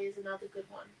Happy Valley is another good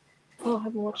one. Oh, I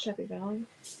haven't watched Happy Valley.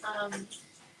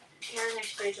 Karen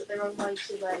agrees that they're on way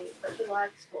too late, but she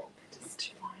likes Bull. It's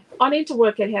too late. I need to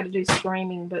work out how to do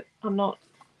streaming, but I'm not.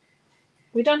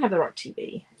 We don't have the right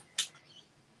TV.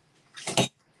 I'm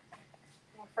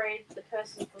afraid the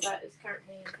person for that is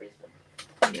currently in Brisbane.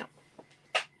 Yeah.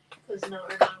 Because no,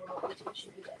 and I will not be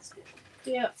teaching you that skill.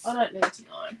 Yeah, I don't need to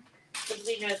know. Because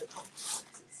we know the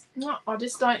consequences. No, I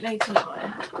just don't need to know.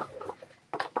 I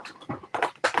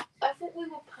thought we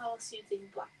were past using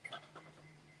black color.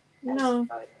 No.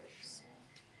 Photos.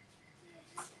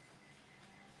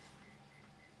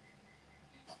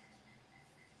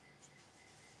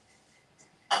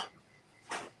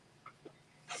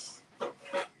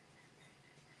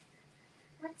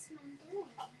 What's Mum doing?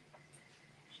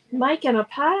 Making a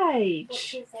What's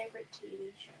page. your favourite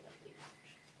TV show that we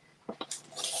watch?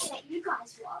 That you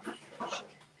guys watch.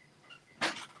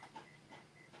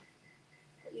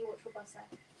 That you watch with us at?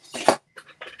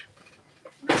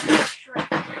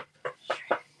 Shrek.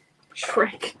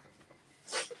 Shrek.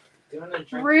 Do you want to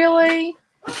drink? Really?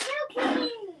 Oh,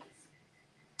 cookies!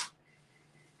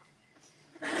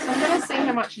 So I'm going to see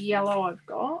how much yellow I've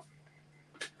got.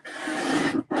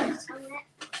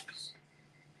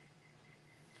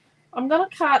 I'm going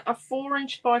to cut a 4"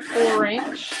 by 4"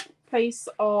 piece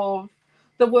of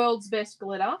the world's best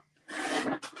glitter.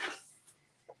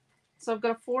 So I've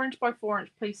got a 4" by 4"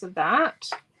 piece of that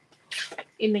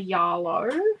in the yellow.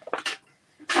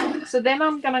 So then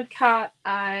I'm going to cut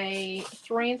a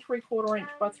 3 3/4"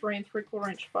 by 3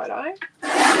 3/4" photo.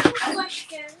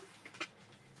 Question.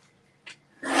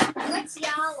 What's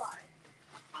yellow?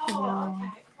 Oh,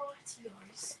 okay. Rightio,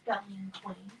 spelling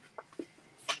queen.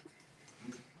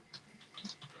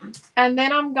 And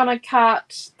then I'm going to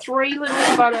cut 3 little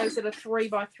photos that are 3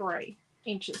 by 3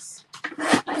 inches.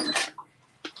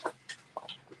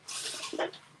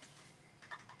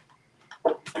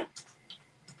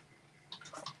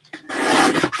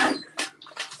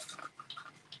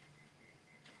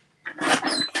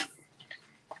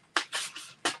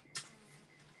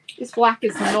 This black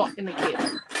is not in the kit.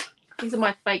 These are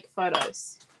my fake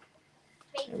photos.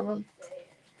 Everyone,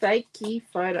 fakey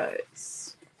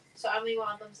photos. So only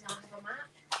one of them's not have a map?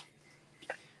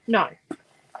 No.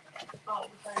 Oh,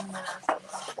 we're going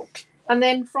to And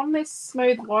then from this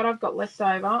smooth white I've got left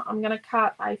over, I'm going to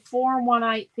cut a 4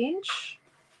 1/8 inch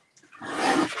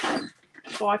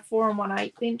by 4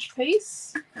 1/8 inch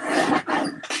piece.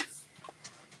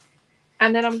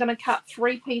 And then I'm going to cut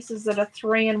 3 pieces that are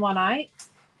 3 1/8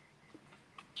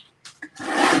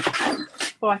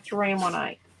 by 3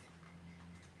 1/8.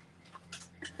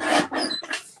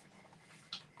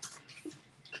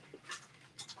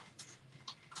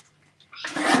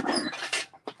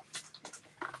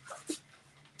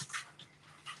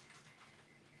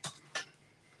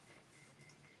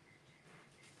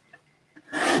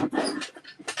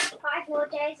 More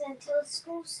days until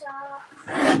school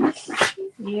starts.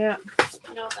 Yeah.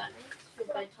 You know what that means? Your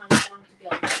bedtime's down to be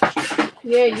able to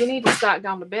Yeah, you need to start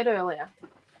going to bed earlier.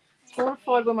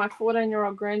 Horrified when my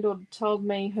 14-year-old granddaughter told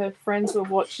me her friends were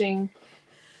watching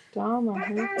Dharma.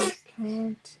 Who just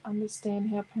can't understand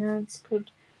how parents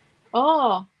could.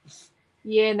 Oh,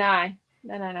 yeah,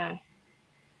 no.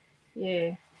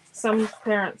 Yeah, some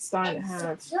parents don't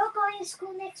have. You're going to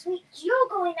school next week. You're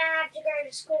going to have to go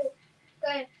to school.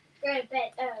 Go to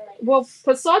bed early. Well,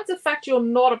 besides the fact you're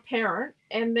not a parent,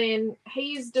 and then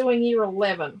he's doing year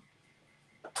 11.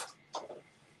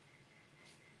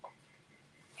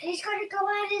 He's got to go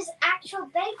at his actual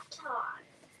bedtime.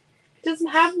 Doesn't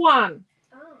have one.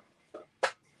 Oh.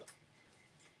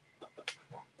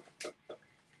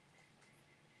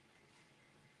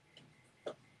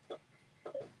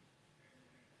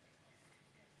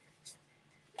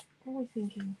 What am I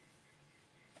thinking?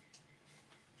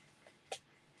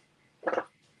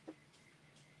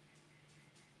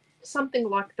 Something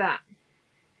like that.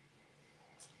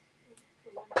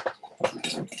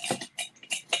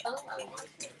 Oh, I like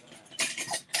it.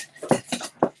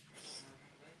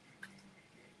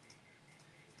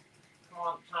 Come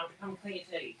on, time to come clean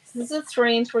your teeth. This is a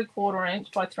 3 3/4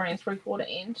 inch by 3 3/4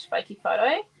 inch fakey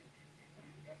photo.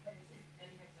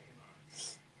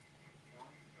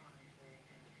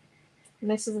 And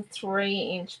this is a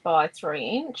 3 inch by 3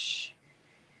 inch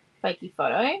fakey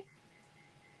photo.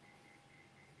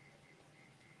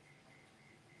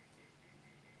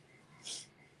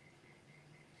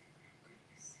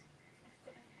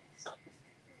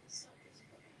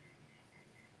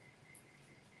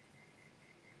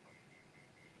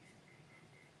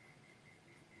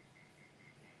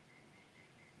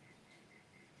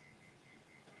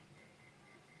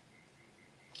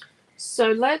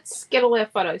 So let's get all our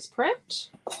photos prepped.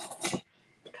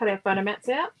 Cut our photo mats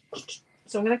out.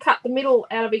 So I'm going to cut the middle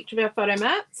out of each of our photo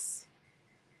mats.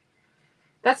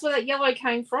 That's where that yellow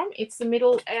came from. It's the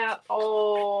middle out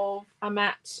of a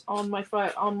mat on my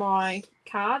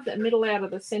card. The middle out of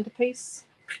the centerpiece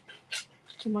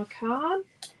to my card.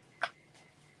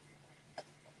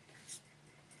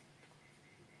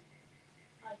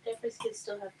 Jeffrey's kids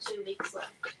still have 2 weeks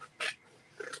left.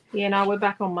 Yeah, no, we're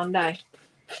back on Monday.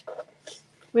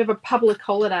 We have a public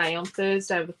holiday on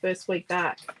Thursday of the first week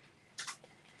back.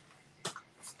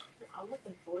 I'm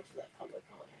looking forward to that public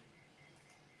holiday.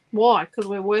 Why? Because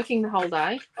we're working the whole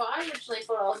day. Well, I originally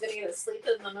thought I was going to get a sleep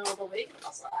in the middle of the week. I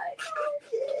was like, oh,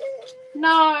 yeah.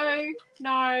 No.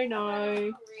 I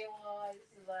didn't realize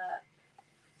that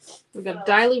We've got a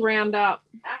daily roundup.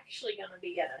 actually going to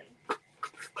be getting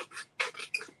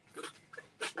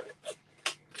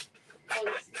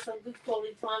some good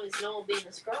quality time is Noel being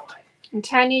a scribe. And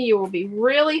Tanya, you will be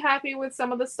really happy with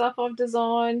some of the stuff I've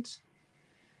designed.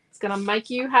 It's going to make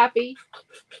you happy.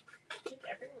 I think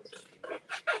everyone's going to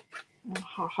be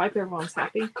I hope everyone's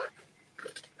happy. We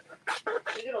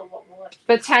got a lot more left.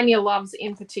 But Tanya loves,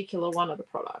 in particular, one of the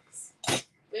products.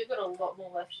 We've got a lot more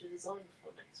left to design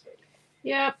before next week.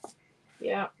 Yep.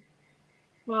 Yep.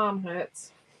 Mom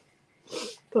hurts.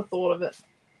 The thought of it.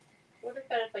 What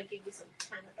about if I give you some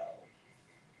Panadol?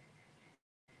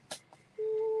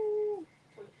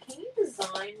 Can you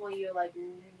design where you're like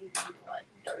really like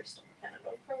dosed on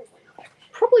Panadol? Probably not.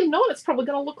 Actually. Probably not. It's probably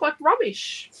going to look like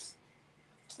rubbish.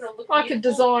 It'll look I could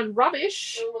beautiful. design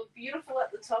rubbish. It'll look beautiful at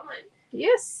the time.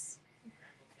 Yes.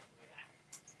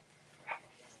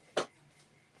 Come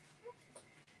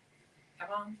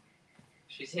on.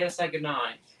 She's here to say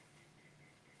goodnight.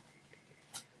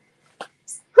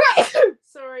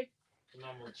 Sorry.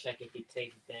 Mum will check if your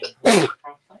teeth are being cleaned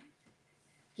properly.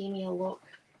 Give me a look.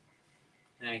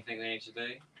 Anything we need to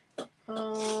do?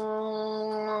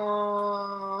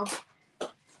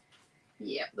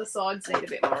 Yeah, the sides need a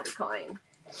bit more of a clean.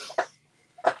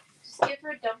 Just give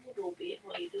her a Dumbledore beard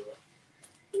while you do it.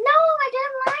 No, I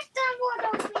don't like that one.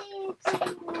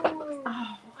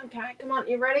 Oh, okay. Come on,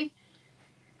 you ready?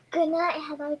 Good night.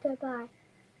 Hello. Goodbye.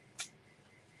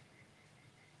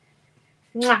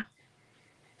 Mwah.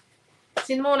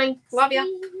 See you in the morning. Love ya.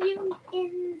 See you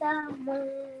in the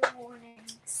morning.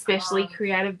 Especially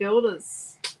creative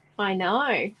builders. I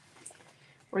know.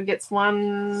 Or he gets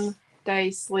 1 day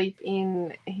sleep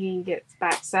in. He gets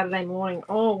back Saturday morning.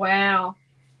 Oh, wow.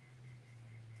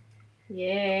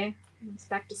 Yeah. It's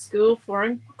back to school for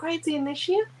him. What grade's he in this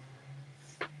year?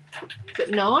 Is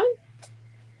it 9?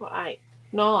 Or 8?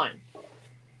 9.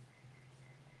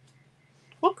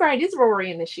 What grade is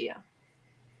Rory in this year?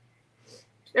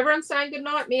 Everyone saying good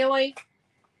night, Mealy.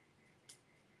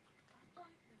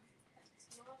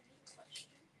 That's not a good question.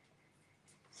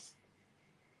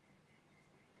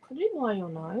 Could you blow your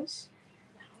nose?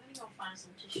 Now I'm gonna go find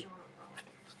some tissue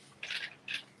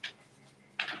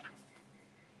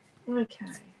on it.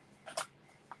 Okay.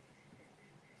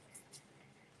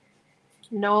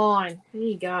 9. There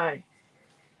you go.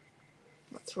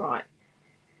 That's right.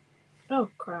 Oh,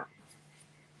 crap.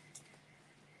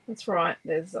 That's right.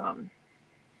 There's a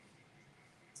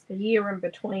year in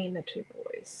between the two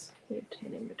boys. Year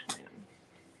 10 in between them.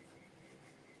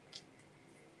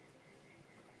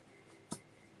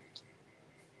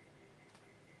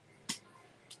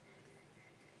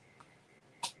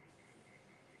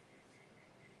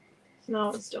 No,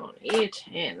 it's done. Year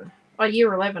 10. Oh,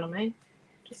 year 11, I mean.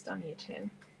 Just done year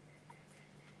 10.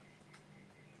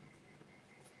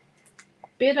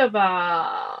 bit of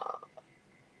a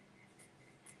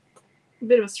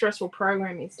stressful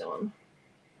program he's doing.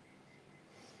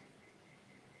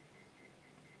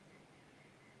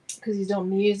 Because he's doing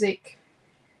music.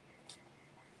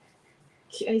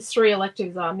 His 3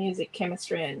 electives are music,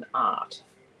 chemistry, and art.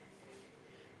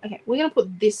 Okay, we're going to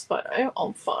put this photo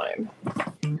on foam.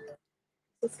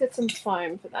 Let's get some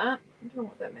foam for that. I don't know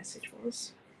what that message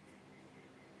was.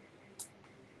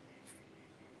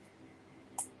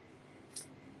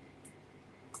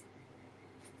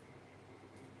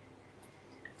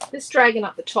 This dragon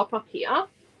up the top up here,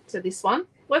 so this one.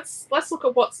 Let's look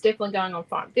at what's definitely going on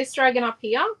foam. This dragon up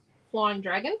here, flying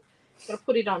dragon. Got to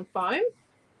put it on foam.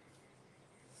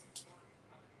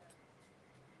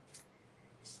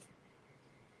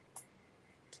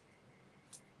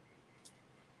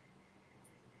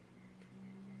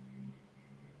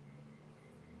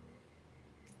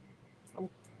 I'm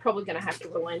probably going to have to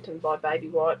relent and buy baby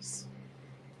wipes.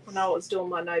 I know I was doing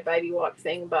my no baby wipe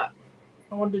thing, but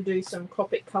I wanted to do some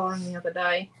Copic colouring the other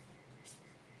day.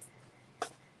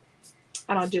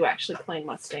 And I do actually clean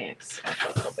my stamps after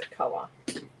I Copic colour.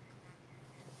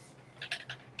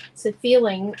 So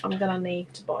feeling I'm going to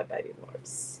need to buy baby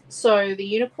wipes. So the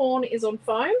unicorn is on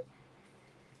foam.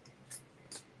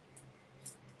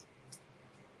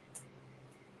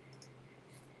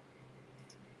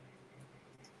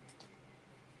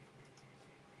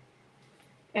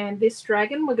 And this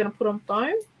dragon we're going to put on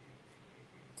foam.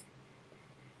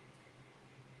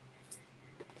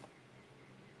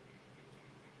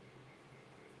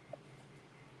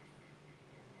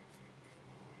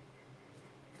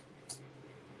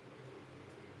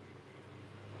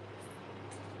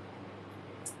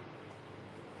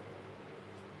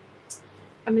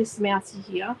 And this mousey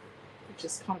here, which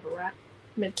is kind of a rat,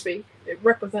 meant to be. It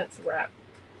represents a rat.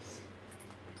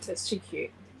 So it's too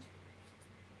cute.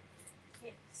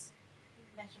 Yes,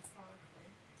 metaphorically.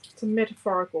 It's a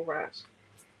metaphorical rat.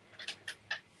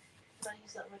 Did I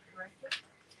use that word correctly?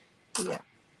 Yeah.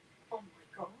 Oh my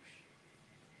gosh.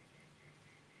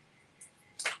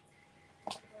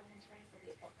 Everyone's ready for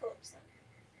the apocalypse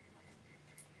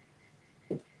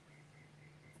then.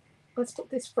 Let's put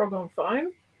this frog on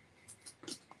foam.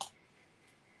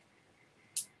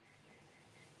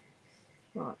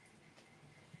 Right.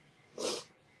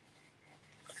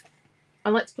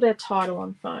 And let's put our title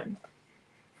on foam.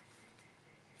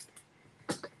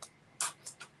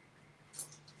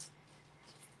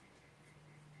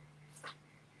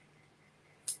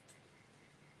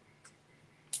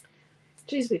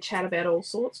 Geez, we chat about all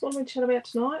sorts. What do we chat about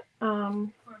tonight?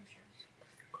 Crime shows.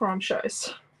 Crime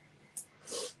shows.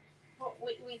 Well,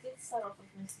 we did start off with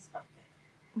Mrs. Bucket.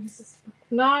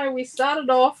 No, we started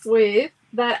off with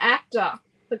that actor,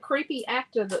 the creepy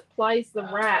actor that plays the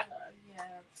rat. Yeah,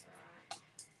 that's right.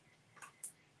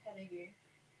 How do you?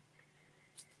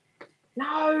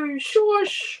 No,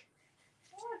 shush.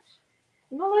 What?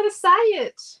 I'm not allowed to say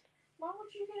it. Why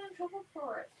would you get in trouble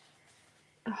for it?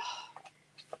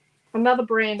 Another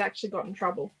brand actually got in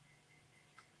trouble.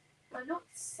 I'm not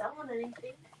selling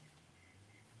anything.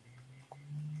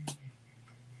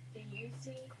 Do you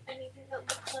see anything that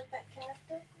looks like that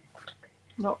character?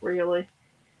 Not really.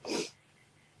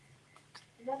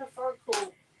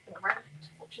 Metaphorical rat,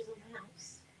 which is a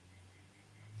mouse.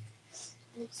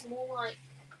 Looks more like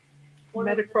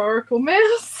Metaphorical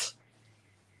mouse.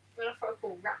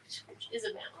 metaphorical rat, which is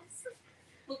a mouse.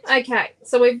 Looks Okay,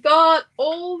 so we've got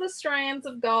all the strands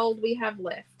of gold we have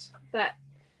left. That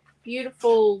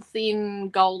beautiful, thin,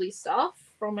 goldy stuff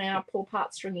from our pull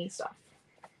part stringy stuff.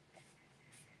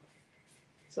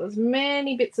 So as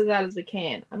many bits of that as we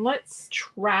can. And let's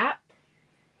trap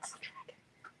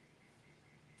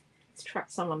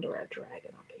some under our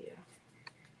dragon up here.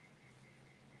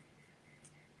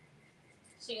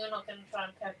 So you're not going to try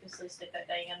and purposely stick that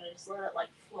down, you're going to just let it like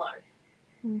flow.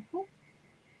 Mm-hmm.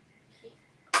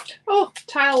 Oh,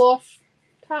 tail off.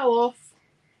 Tail off.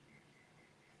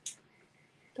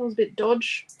 That was a bit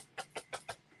dodge.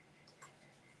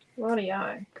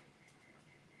 Rightio.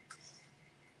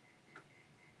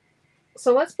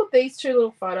 So let's put these 2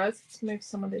 little photos. Let's move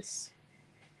some of this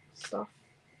stuff.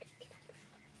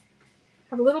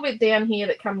 Have a little bit down here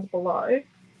that comes below,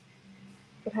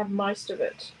 but have most of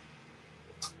it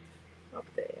up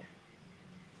there.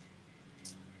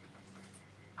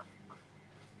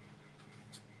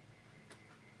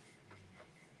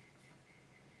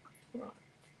 Right.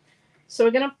 So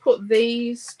we're going to put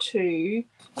these 2,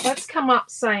 let's come up,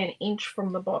 say, 1 inch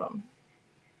from the bottom.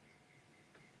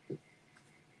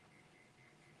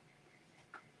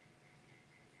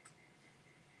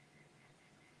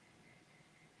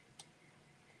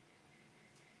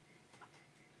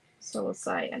 So we'll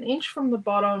say 1 inch from the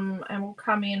bottom, and we'll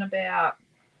come in about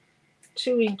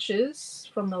 2 inches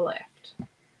from the left.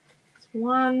 It's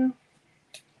 1.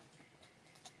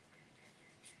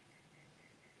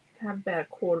 Have about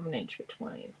 1/4 inch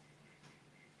between.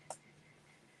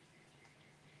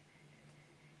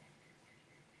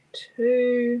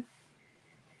 2.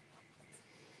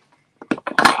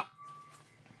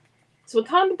 So we're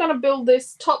kind of going to build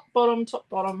this top, bottom, top,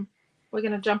 bottom. We're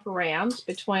going to jump around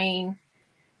between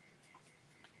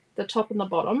the top and the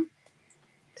bottom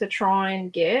to try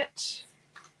and get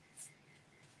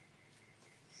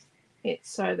it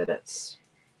so that it's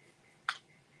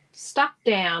stuck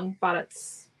down, but it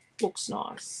looks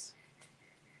nice.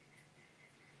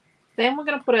 Then we're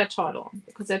going to put our title on,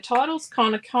 because our titles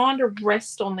kind of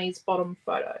rest on these bottom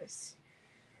photos.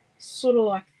 Sort of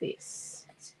like this.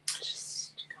 It's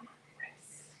just kind of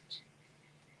rest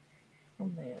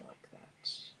on there like that.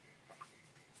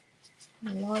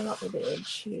 And line up with the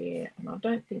edge here, and I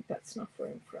don't think that's enough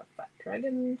room for a fat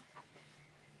dragon.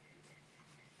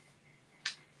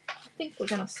 I think we're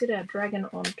going to sit our dragon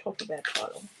on top of our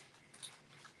title.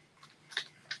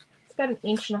 It's about 1.5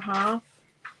 inches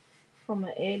from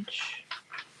the edge.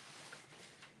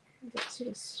 That's sort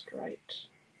of straight.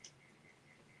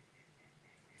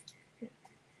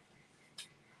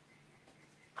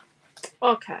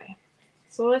 Okay,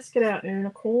 so let's get our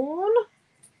unicorn.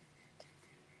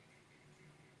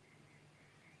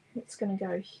 It's going to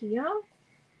go here.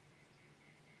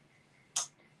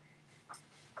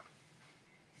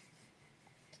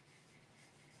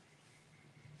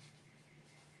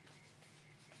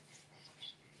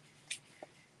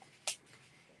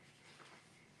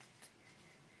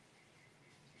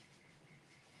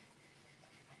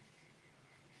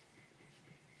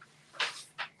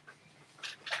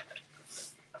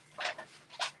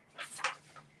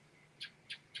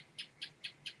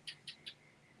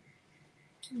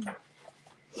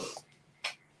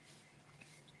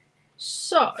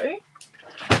 So,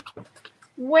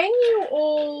 when you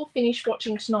all finish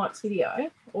watching tonight's video,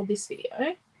 or this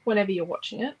video, whenever you're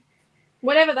watching it,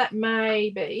 whatever that may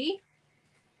be,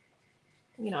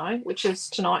 you know, which is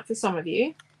tonight for some of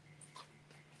you,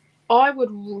 I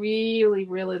would really,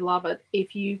 really love it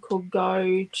if you could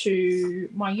go to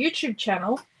my YouTube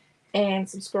channel and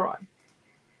subscribe.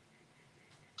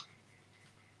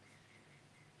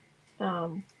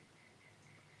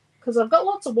 Because I've got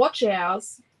lots of watch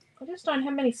hours, I just don't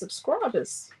have many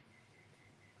subscribers.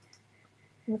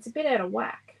 And it's a bit out of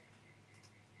whack.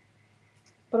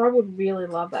 But I would really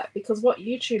love that, because what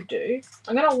YouTube do,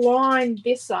 I'm going to line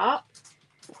this up,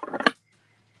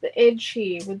 the edge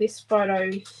here with this photo,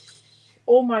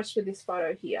 almost with this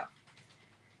photo here.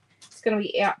 It's going to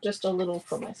be out just a little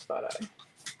from this photo.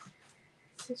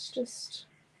 So it's just...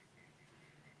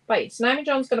 Wait, so Naomi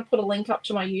John's going to put a link up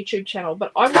to my YouTube channel,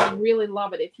 but I would really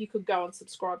love it if you could go and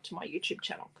subscribe to my YouTube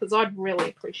channel, because I'd really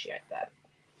appreciate that.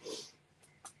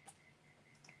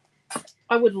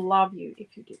 I would love you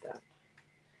if you did that.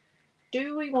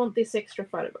 Do we want this extra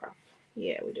photograph?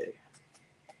 Yeah, we do.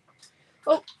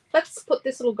 Oh, let's put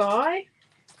this little guy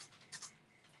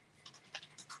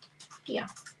here.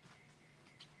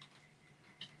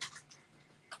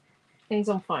 And he's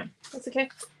on phone. That's okay.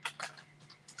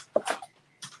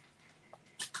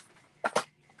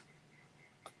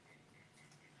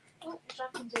 Oh,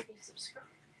 Jacqueline's already subscribed.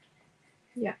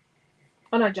 Yeah.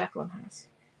 I know Jacqueline has.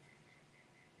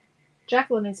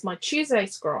 Jacqueline is my Tuesday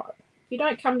scribe. If you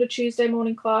don't come to Tuesday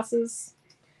morning classes,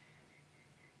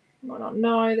 you might not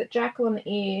know that Jacqueline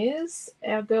is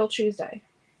our Girl Tuesday.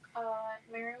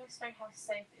 Mary wants to know how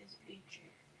safe is YouTube.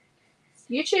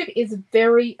 YouTube is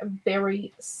very,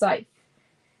 very safe.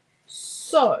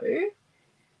 So,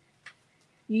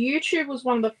 YouTube was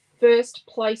one of the first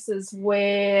places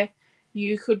where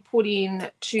you could put in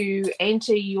to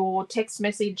enter your text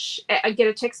message, get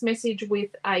a text message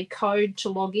with a code to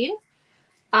log in.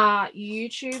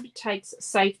 YouTube takes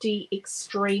safety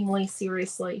extremely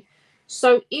seriously.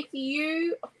 So if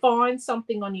you find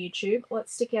something on YouTube,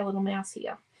 let's stick our little mouse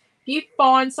here. If you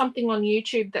find something on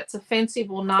YouTube that's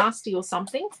offensive or nasty or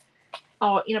something,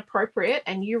 or inappropriate,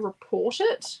 and you report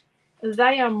it,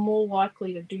 they are more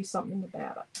likely to do something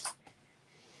about it.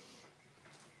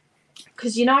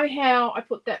 Because you know how I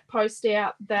put that post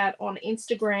out that on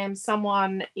Instagram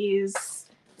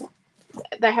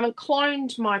they haven't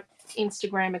cloned my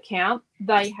Instagram account,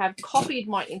 they have copied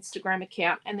my Instagram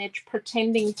account and they're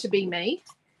pretending to be me.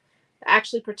 They're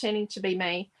actually pretending to be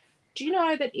me. Do you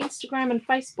know that Instagram and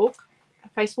Facebook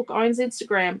owns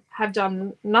Instagram, have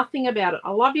done nothing about it?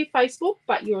 I love you, Facebook,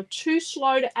 but you're too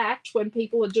slow to act when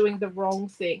people are doing the wrong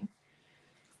thing.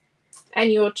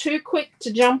 and you're too quick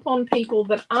to jump on people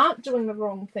that aren't doing the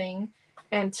wrong thing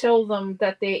and tell them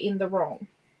that they're in the wrong.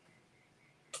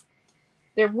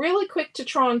 They're really quick to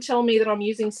try and tell me that I'm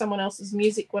using someone else's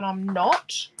music when I'm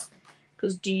not.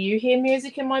 Because do you hear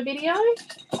music in my video?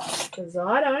 Because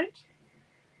I don't.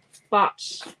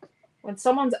 But when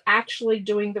someone's actually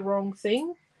doing the wrong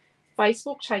thing,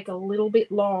 Facebook take a little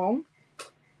bit long.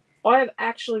 I have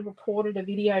actually reported a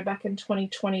video back in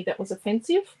 2020 that was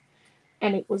offensive,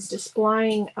 and it was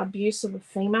displaying abuse of a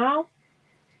female,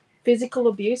 physical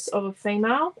abuse of a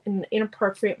female in an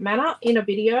inappropriate manner in a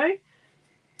video.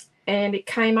 And it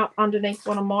came up underneath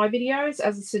one of my videos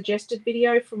as a suggested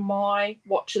video for my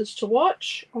watchers to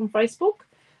watch on Facebook.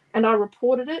 And I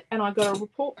reported it, and I got a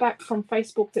report back from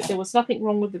Facebook that there was nothing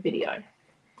wrong with the video.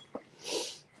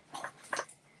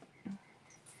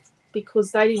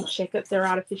 Because they didn't check it, their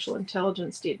artificial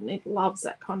intelligence did, and it loves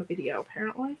that kind of video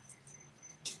apparently.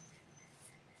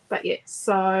 But yeah,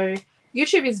 so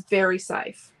YouTube is very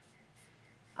safe.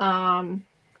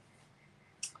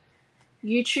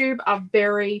 YouTube are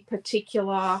very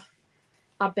particular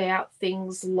about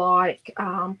things like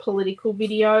political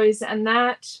videos and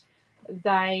that.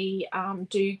 They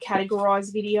do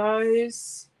categorize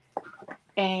videos,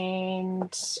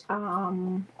 and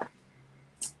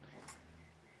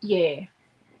yeah,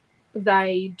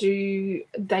 they do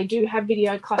have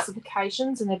video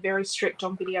classifications, and they're very strict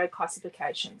on video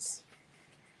classifications.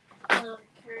 Karen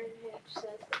Hedge says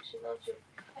that she loves your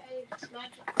page. It's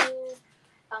magical.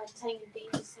 Tanya B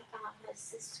has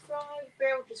subscribed.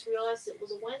 Beryl just realised it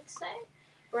was a Wednesday.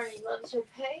 Bernie loves your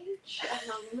page.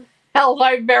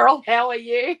 Hello, Beryl. How are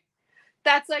you?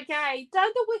 That's okay.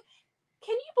 Can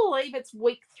you believe it's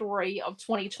week 3 of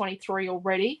 2023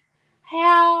 already?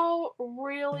 How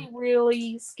really,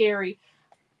 really scary.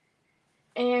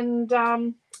 And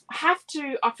I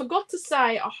forgot to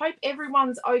say, I hope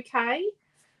everyone's okay,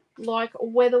 like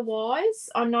weather-wise.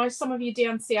 I know some of you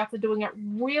down south are doing it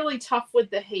really tough with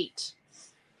the heat.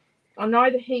 I know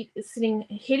the heat is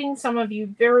hitting some of you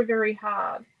very, very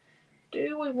hard.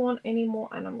 Do we want any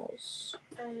more animals?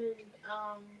 And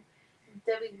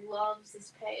Debbie loves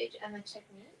this page and the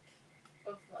technique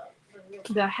of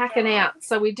the hacking out.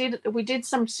 So we did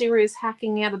some serious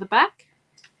hacking out of the back.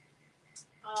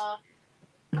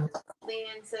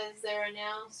 Leanne says there are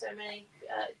now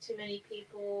too many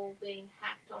people being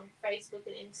hacked on Facebook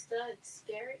and Insta. It's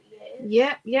scary.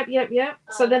 Yep.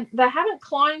 So they haven't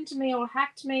cloned me or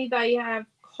hacked me. They have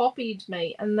copied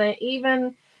me, and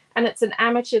and it's an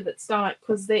amateur that's done it,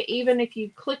 because if you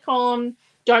click on,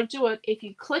 don't do it. If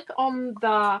you click on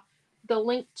the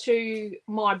link to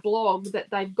my blog that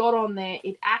they've got on there,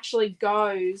 it actually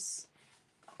goes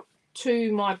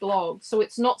to my blog. So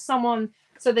it's not someone.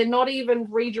 So they're not even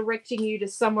redirecting you to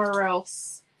somewhere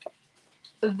else.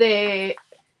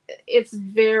 It's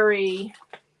very,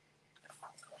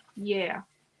 yeah.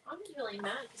 I'm just really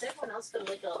mad because everyone else got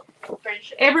like a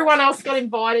friendship. Everyone else got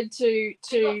invited to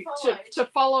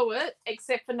follow it,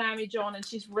 except for Naomi John, and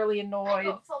she's really annoyed. I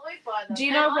got followed by them. Do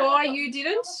you know why you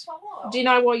didn't? Do you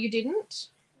know why you didn't?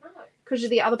 No. Because you're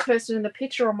the other person in the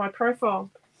picture on my profile.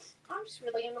 I'm just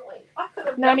really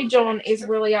annoyed. Naomi John is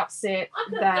really upset I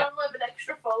could have done with an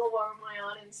extra follower on my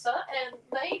own Insta, and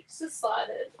they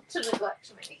decided to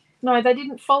neglect me. No, they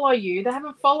didn't follow you. They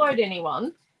haven't followed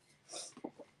anyone.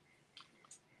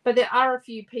 But there are a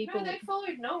few people. No, they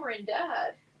followed Noah and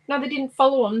Dad. No, they didn't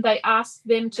follow them. They asked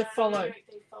them to follow. No,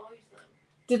 they followed them.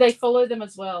 Did they follow them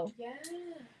as well? Yeah.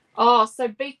 Oh, so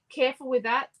be careful with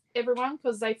that, everyone,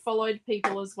 because they followed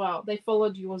people as well. They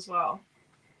followed you as well.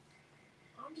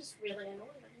 I'm just really annoyed.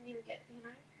 I didn't even get,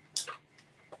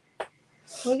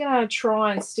 We're going to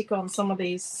try and stick on some of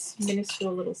these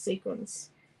minuscule little sequins.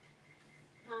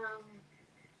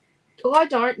 I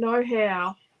don't know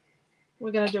how.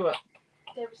 We're going to do it.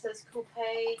 Deborah says, cool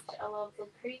page. I love the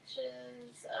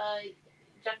creatures.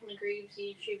 Jacqueline Greaves,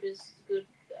 YouTube is good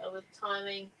with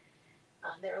timing.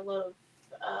 There are a lot of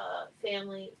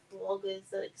family vloggers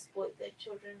that exploit their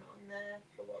children on there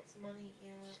for lots of money.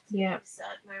 Yeah. It's a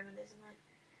sad moment, isn't it?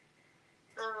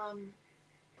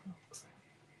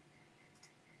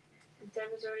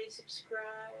 Deborah's already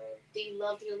subscribed. Dee,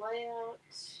 love your layout.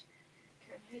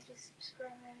 Karen Hedges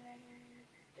subscribed.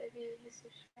 Debbie has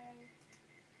subscribed.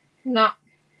 No.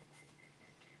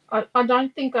 I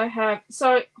don't think I have.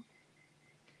 So,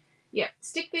 yeah,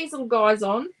 stick these little guys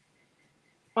on.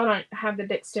 I don't have the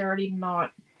dexterity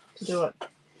tonight to do it.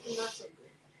 Not so good.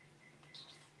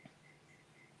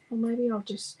 Well, maybe I'll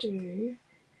just do...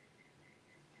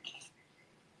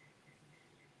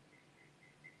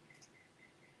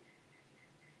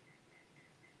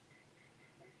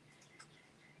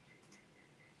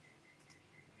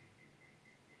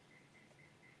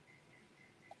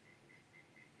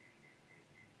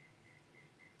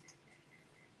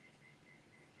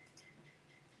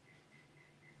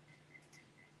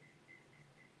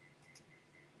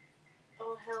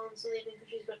 Oh, Helen's leaving because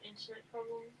she's got internet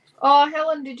problems. Oh,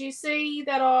 Helen, did you see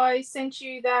that I sent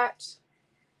you that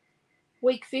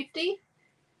week 50?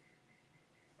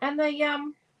 And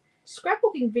the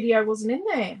scrapbooking video wasn't in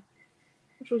there,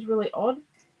 which was really odd.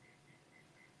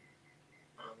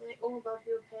 They all love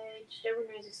your page.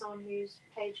 Everyone knows if someone whose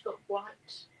page got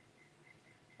wiped.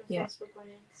 Yeah. Facebook went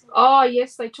in, so. Oh,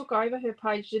 yes, they took over her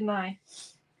page, didn't they?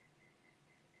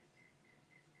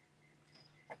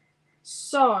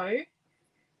 So,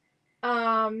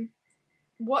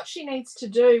 what she needs to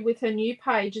do with her new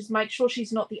page is make sure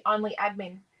she's not the only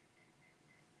admin.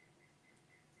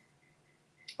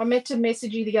 I meant to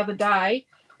message you the other day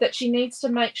that she needs to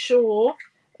make sure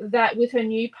that with her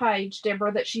new page,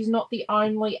 Deborah, that she's not the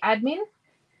only admin,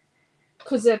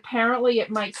 because apparently it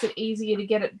makes it easier to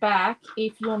get it back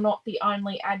if you're not the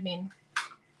only admin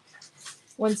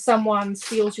when someone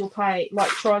steals your page, like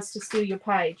tries to steal your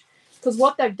page. Because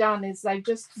what they've done is they've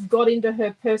just got into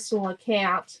her personal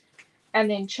account and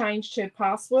then changed her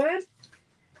password.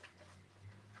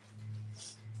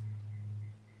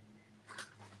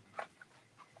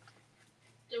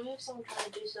 Do we have someone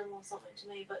trying to do something to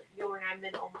me, but you're an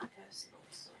admin on my personal,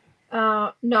 so.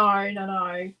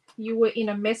 No. You were in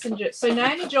a messenger. So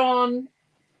Naomi John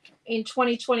in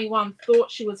 2021 thought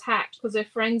she was hacked because her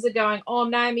friends are going, oh,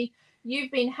 Naomi,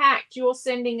 you've been hacked. You're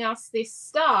sending us this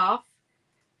stuff.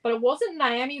 But it wasn't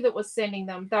Naomi that was sending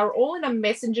them. They were all in a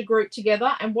messenger group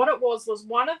together. And what it was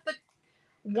one of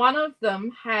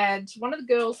the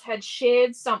girls had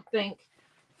shared something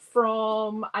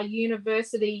from a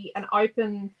university, an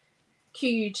open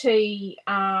QUT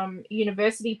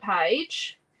university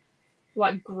page,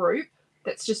 like group,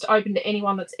 that's just open to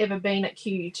anyone that's ever been at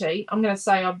QUT. I'm going to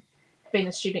say I've been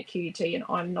a student at QUT and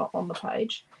I'm not on the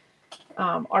page.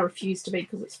 I refuse to be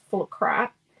because it's full of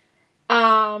crap.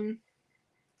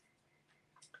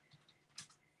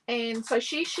 And so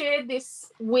she shared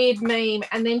this weird meme,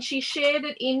 and then she shared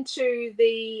it into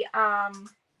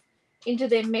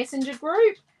their messenger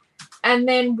group. And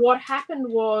then what happened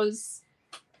was,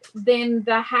 then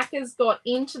the hackers got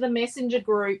into the messenger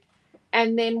group,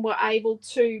 and then were able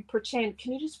to pretend.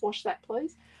 Can you just wash that,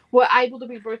 please? Were able to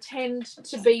pretend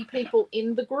to be people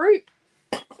in the group.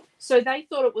 So they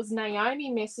thought it was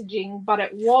Naomi messaging, but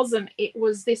it wasn't. It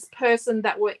was this person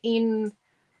that was in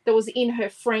her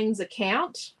friend's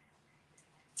account.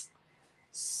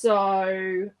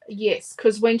 So yes,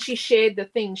 because when she shared the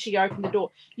thing, she opened the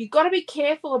door. You've got to be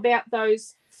careful about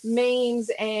those memes.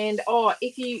 And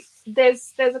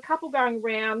there's a couple going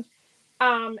around.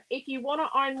 If you want to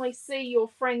only see your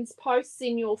friends' posts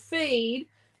in your feed,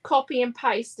 copy and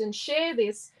paste and share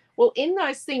this. Well, in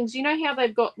those things, you know how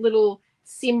they've got little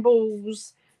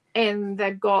symbols and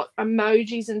they've got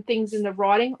emojis and things in the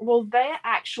writing? Well, they're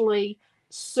actually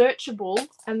searchable,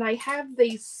 and they have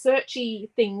these searchy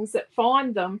things that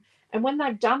find them. And when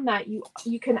they've done that,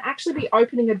 you can actually be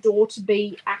opening a door to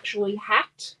be actually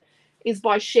hacked, is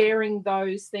by sharing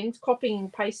those things, copying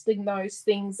and pasting those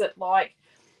things that, like,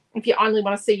 if you only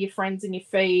want to see your friends in your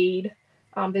feed.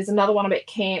 There's another one about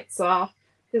cancer.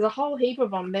 There's a whole heap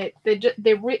of them.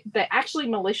 They're actually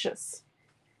malicious.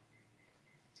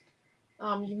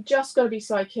 You've just got to be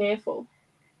so careful.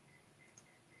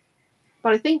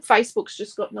 But I think Facebook's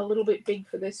just gotten a little bit big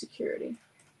for their security.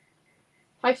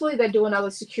 Hopefully they do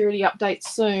another security update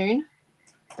soon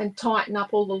and tighten up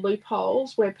all the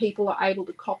loopholes where people are able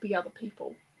to copy other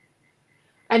people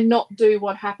and not do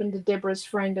what happened to Deborah's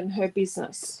friend and her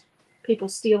business. People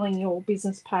stealing your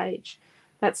business page.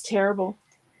 That's terrible.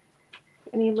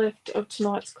 Any left of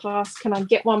tonight's class? Can I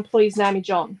get one, please, Naomi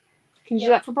John? Can you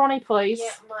do that for Bronnie, please?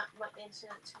 Yeah, my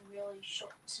internet's really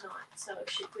shot tonight, so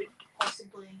she could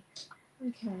possibly.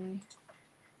 Okay.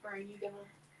 Or are you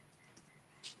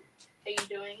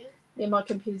doing it? Yeah, my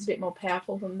computer's a bit more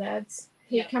powerful than Dad's.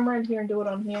 Here, come around here and do it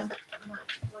on here. My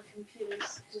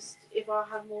computer's just, if I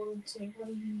have more than two, what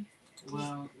do you?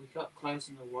 Well, we've got clothes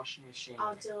in the washing machine.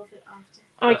 I'll deal with it after.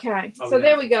 Okay, so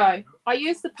there we go. I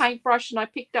used the paintbrush and I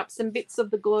picked up some bits of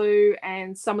the glue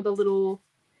and some of the little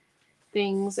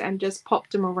things and just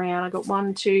popped them around. I got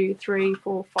 1, 2, 3,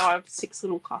 4, 5, 6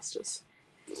 little clusters.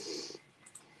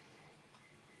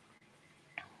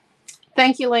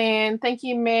 Thank you, Lan. Thank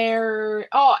you, Mary.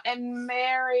 Oh, and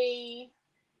Mary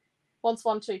wants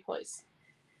 1, 2, please.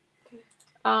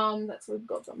 That's where we've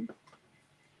got them.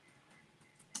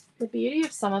 The beauty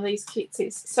of some of these kits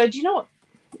is, so do you know what?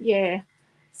 Yeah,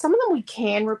 some of them we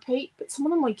can repeat, but some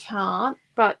of them we can't.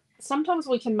 But sometimes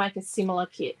we can make a similar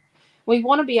kit. We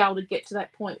want to be able to get to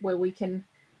that point where we can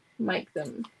make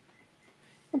them.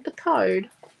 And the code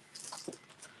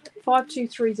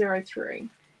 52303.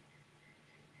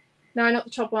 No, not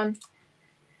the top one.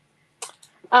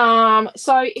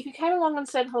 So if you came along and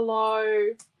said hello,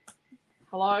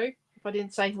 if I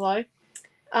didn't say hello,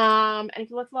 and if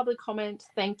you left a lovely comment,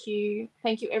 thank you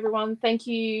everyone. Thank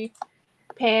you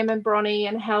Pam and Bronnie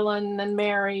and Helen and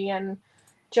Mary and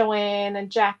Joanne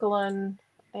and Jacqueline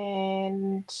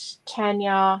and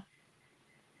Tanya,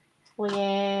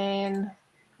 Leanne,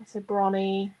 I said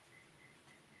Bronnie.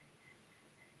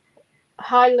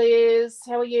 Hi Liz,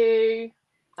 how are you?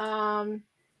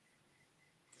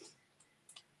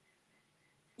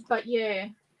 But yeah,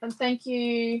 and thank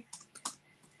you,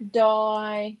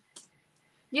 Di.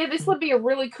 Yeah, this would be a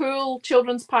really cool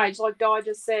children's page, like Di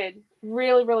just said.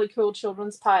 Really, really cool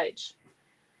children's page.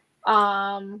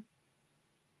 Thank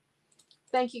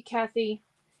you, Kathy.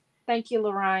 Thank you,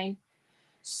 Lorraine.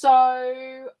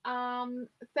 So,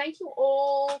 thank you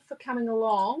all for coming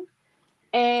along,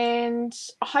 and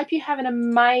I hope you have an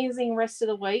amazing rest of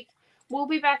the week. We'll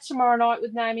be back tomorrow night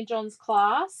with Naomi John's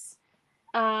class.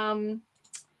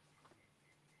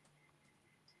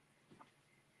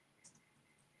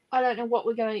 I don't know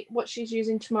what she's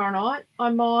using tomorrow night. I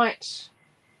might,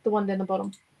 the one down the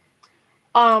bottom.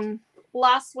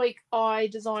 Last week I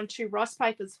designed 2 rice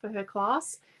papers for her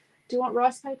class. Do you want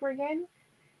rice paper again?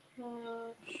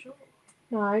 Sure.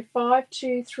 No,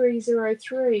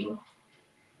 52303.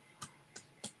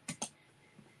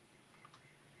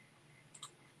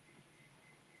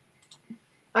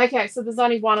 Okay, so there's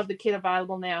only one of the kit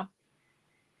available now.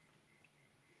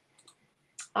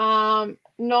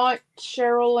 Night,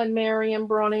 Cheryl and Mary and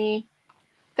Bronnie.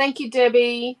 Thank you,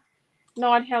 Debbie.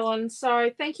 Night, Helen.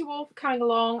 So thank you all for coming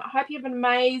along. I hope you have an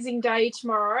amazing day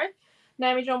tomorrow.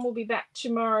 Naomi John will be back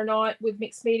tomorrow night with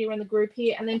Mixed Media in the group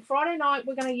here. And then Friday night,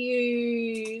 we're going to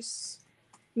use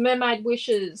Mermaid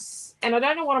Wishes. And I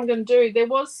don't know what I'm going to do. There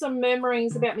was some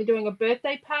murmurings about me doing a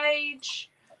birthday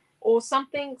page or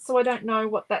something. So I don't know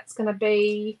what that's going to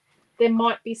be. There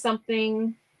might be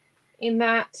something in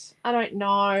that. I don't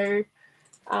know.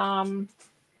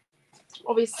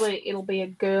 Obviously, it'll be a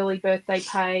girly birthday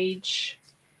page.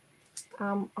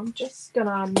 I'm just going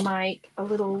to make a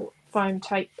little foam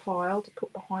tape pile to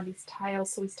put behind his tail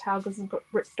so his tail doesn't get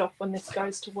ripped off when this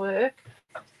goes to work.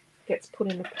 Gets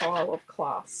put in the pile of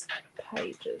class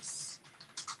pages.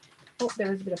 Oh,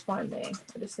 there is a bit of foam there.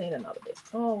 I just need another bit.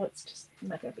 Oh, let's just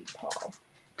make a big pile.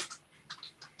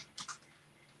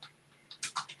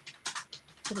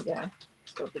 There we go.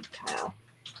 It's got a big tail.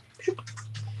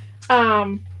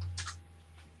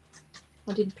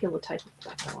 I didn't peel the tape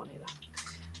off that one either.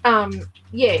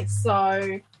 Yeah,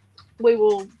 so we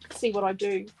will see what I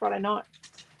do Friday night.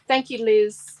 Thank you,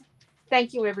 Liz.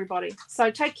 Thank you, everybody.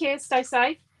 So take care, stay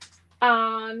safe.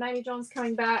 Naomi John's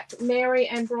coming back. Mary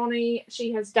and Bronnie,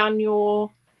 she has done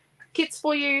your kits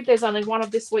for you. There's only one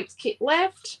of this week's kit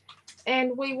left.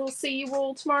 And we will see you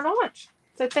all tomorrow night.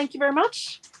 So thank you very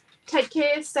much. Take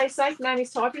care, stay safe.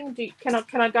 Naomi's typing. Can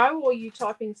I go, or are you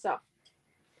typing stuff?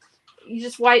 You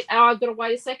just wait. Oh, I've got to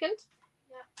wait a second?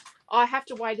 Yep. I have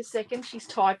to wait a second. She's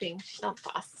typing. She's not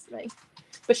fast as me.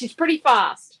 But she's pretty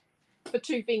fast for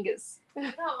 2 fingers. No,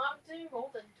 I'm doing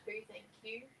more than 2, thank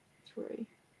you. 3.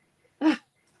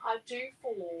 I do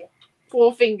 4.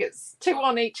 4 fingers. 2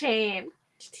 on each hand.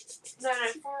 No,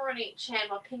 4 on each hand.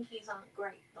 My pinkies aren't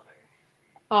great, though.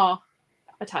 Oh,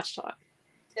 a touch type.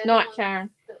 They're Night, the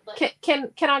Karen. that,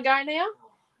 Can I go now?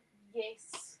 Oh,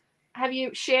 yes. Have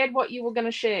you shared what you were going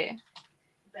to share?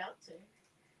 About to.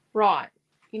 Right.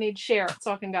 You need to share it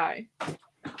so I can go.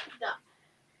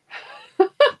 No.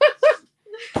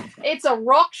 It's a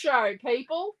rock show,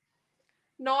 people.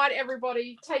 Night,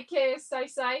 everybody. Take care. Stay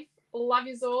safe. Love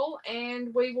yous all.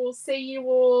 And we will see you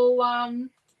all.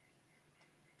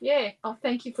 Yeah. Oh,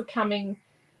 thank you for coming.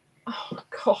 Oh,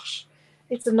 gosh.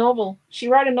 It's a novel. She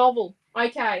wrote a novel.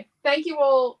 Okay. Thank you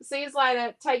all. See you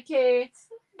later. Take care.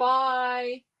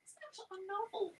 Bye. It's not a novel.